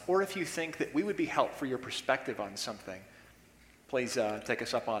 or if you think that we would be helped for your perspective on something, please take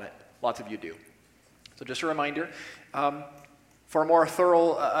us up on it. Lots of you do. So just a reminder, for a more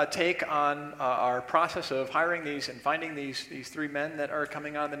thorough take on our process of hiring these and finding these three men that are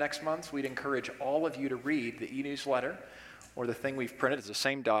coming on the next month, we'd encourage all of you to read the e-newsletter or the thing we've printed. It's the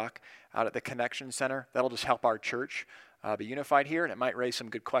same doc out at the Connection Center. That'll just help our church be unified here, and it might raise some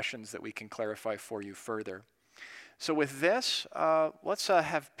good questions that we can clarify for you further. So with this, let's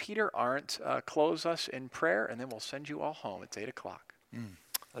have Peter Arndt close us in prayer, and then we'll send you all home. It's 8 o'clock.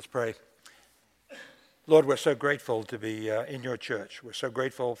 Let's pray. Lord, we're so grateful to be in your church. We're so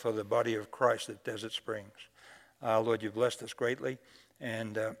grateful for the body of Christ at Desert Springs. Lord, you've blessed us greatly,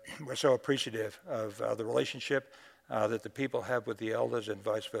 and we're so appreciative of the relationship that the people have with the elders and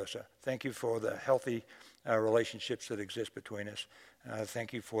vice versa. Thank you for the healthy relationships that exist between us.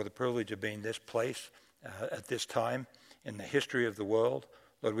 Thank you for the privilege of being this place at this time in the history of the world.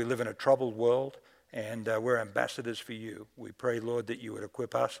 Lord, we live in a troubled world, and we're ambassadors for you. We pray, Lord, that you would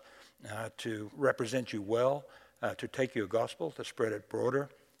equip us to represent you well, to take your gospel, to spread it broader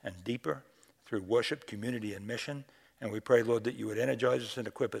and deeper through worship, community, and mission. And we pray, Lord, that you would energize us and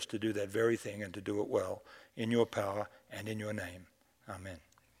equip us to do that very thing and to do it well in your power and in your name. Amen.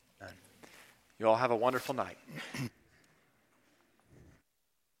 You all have a wonderful night.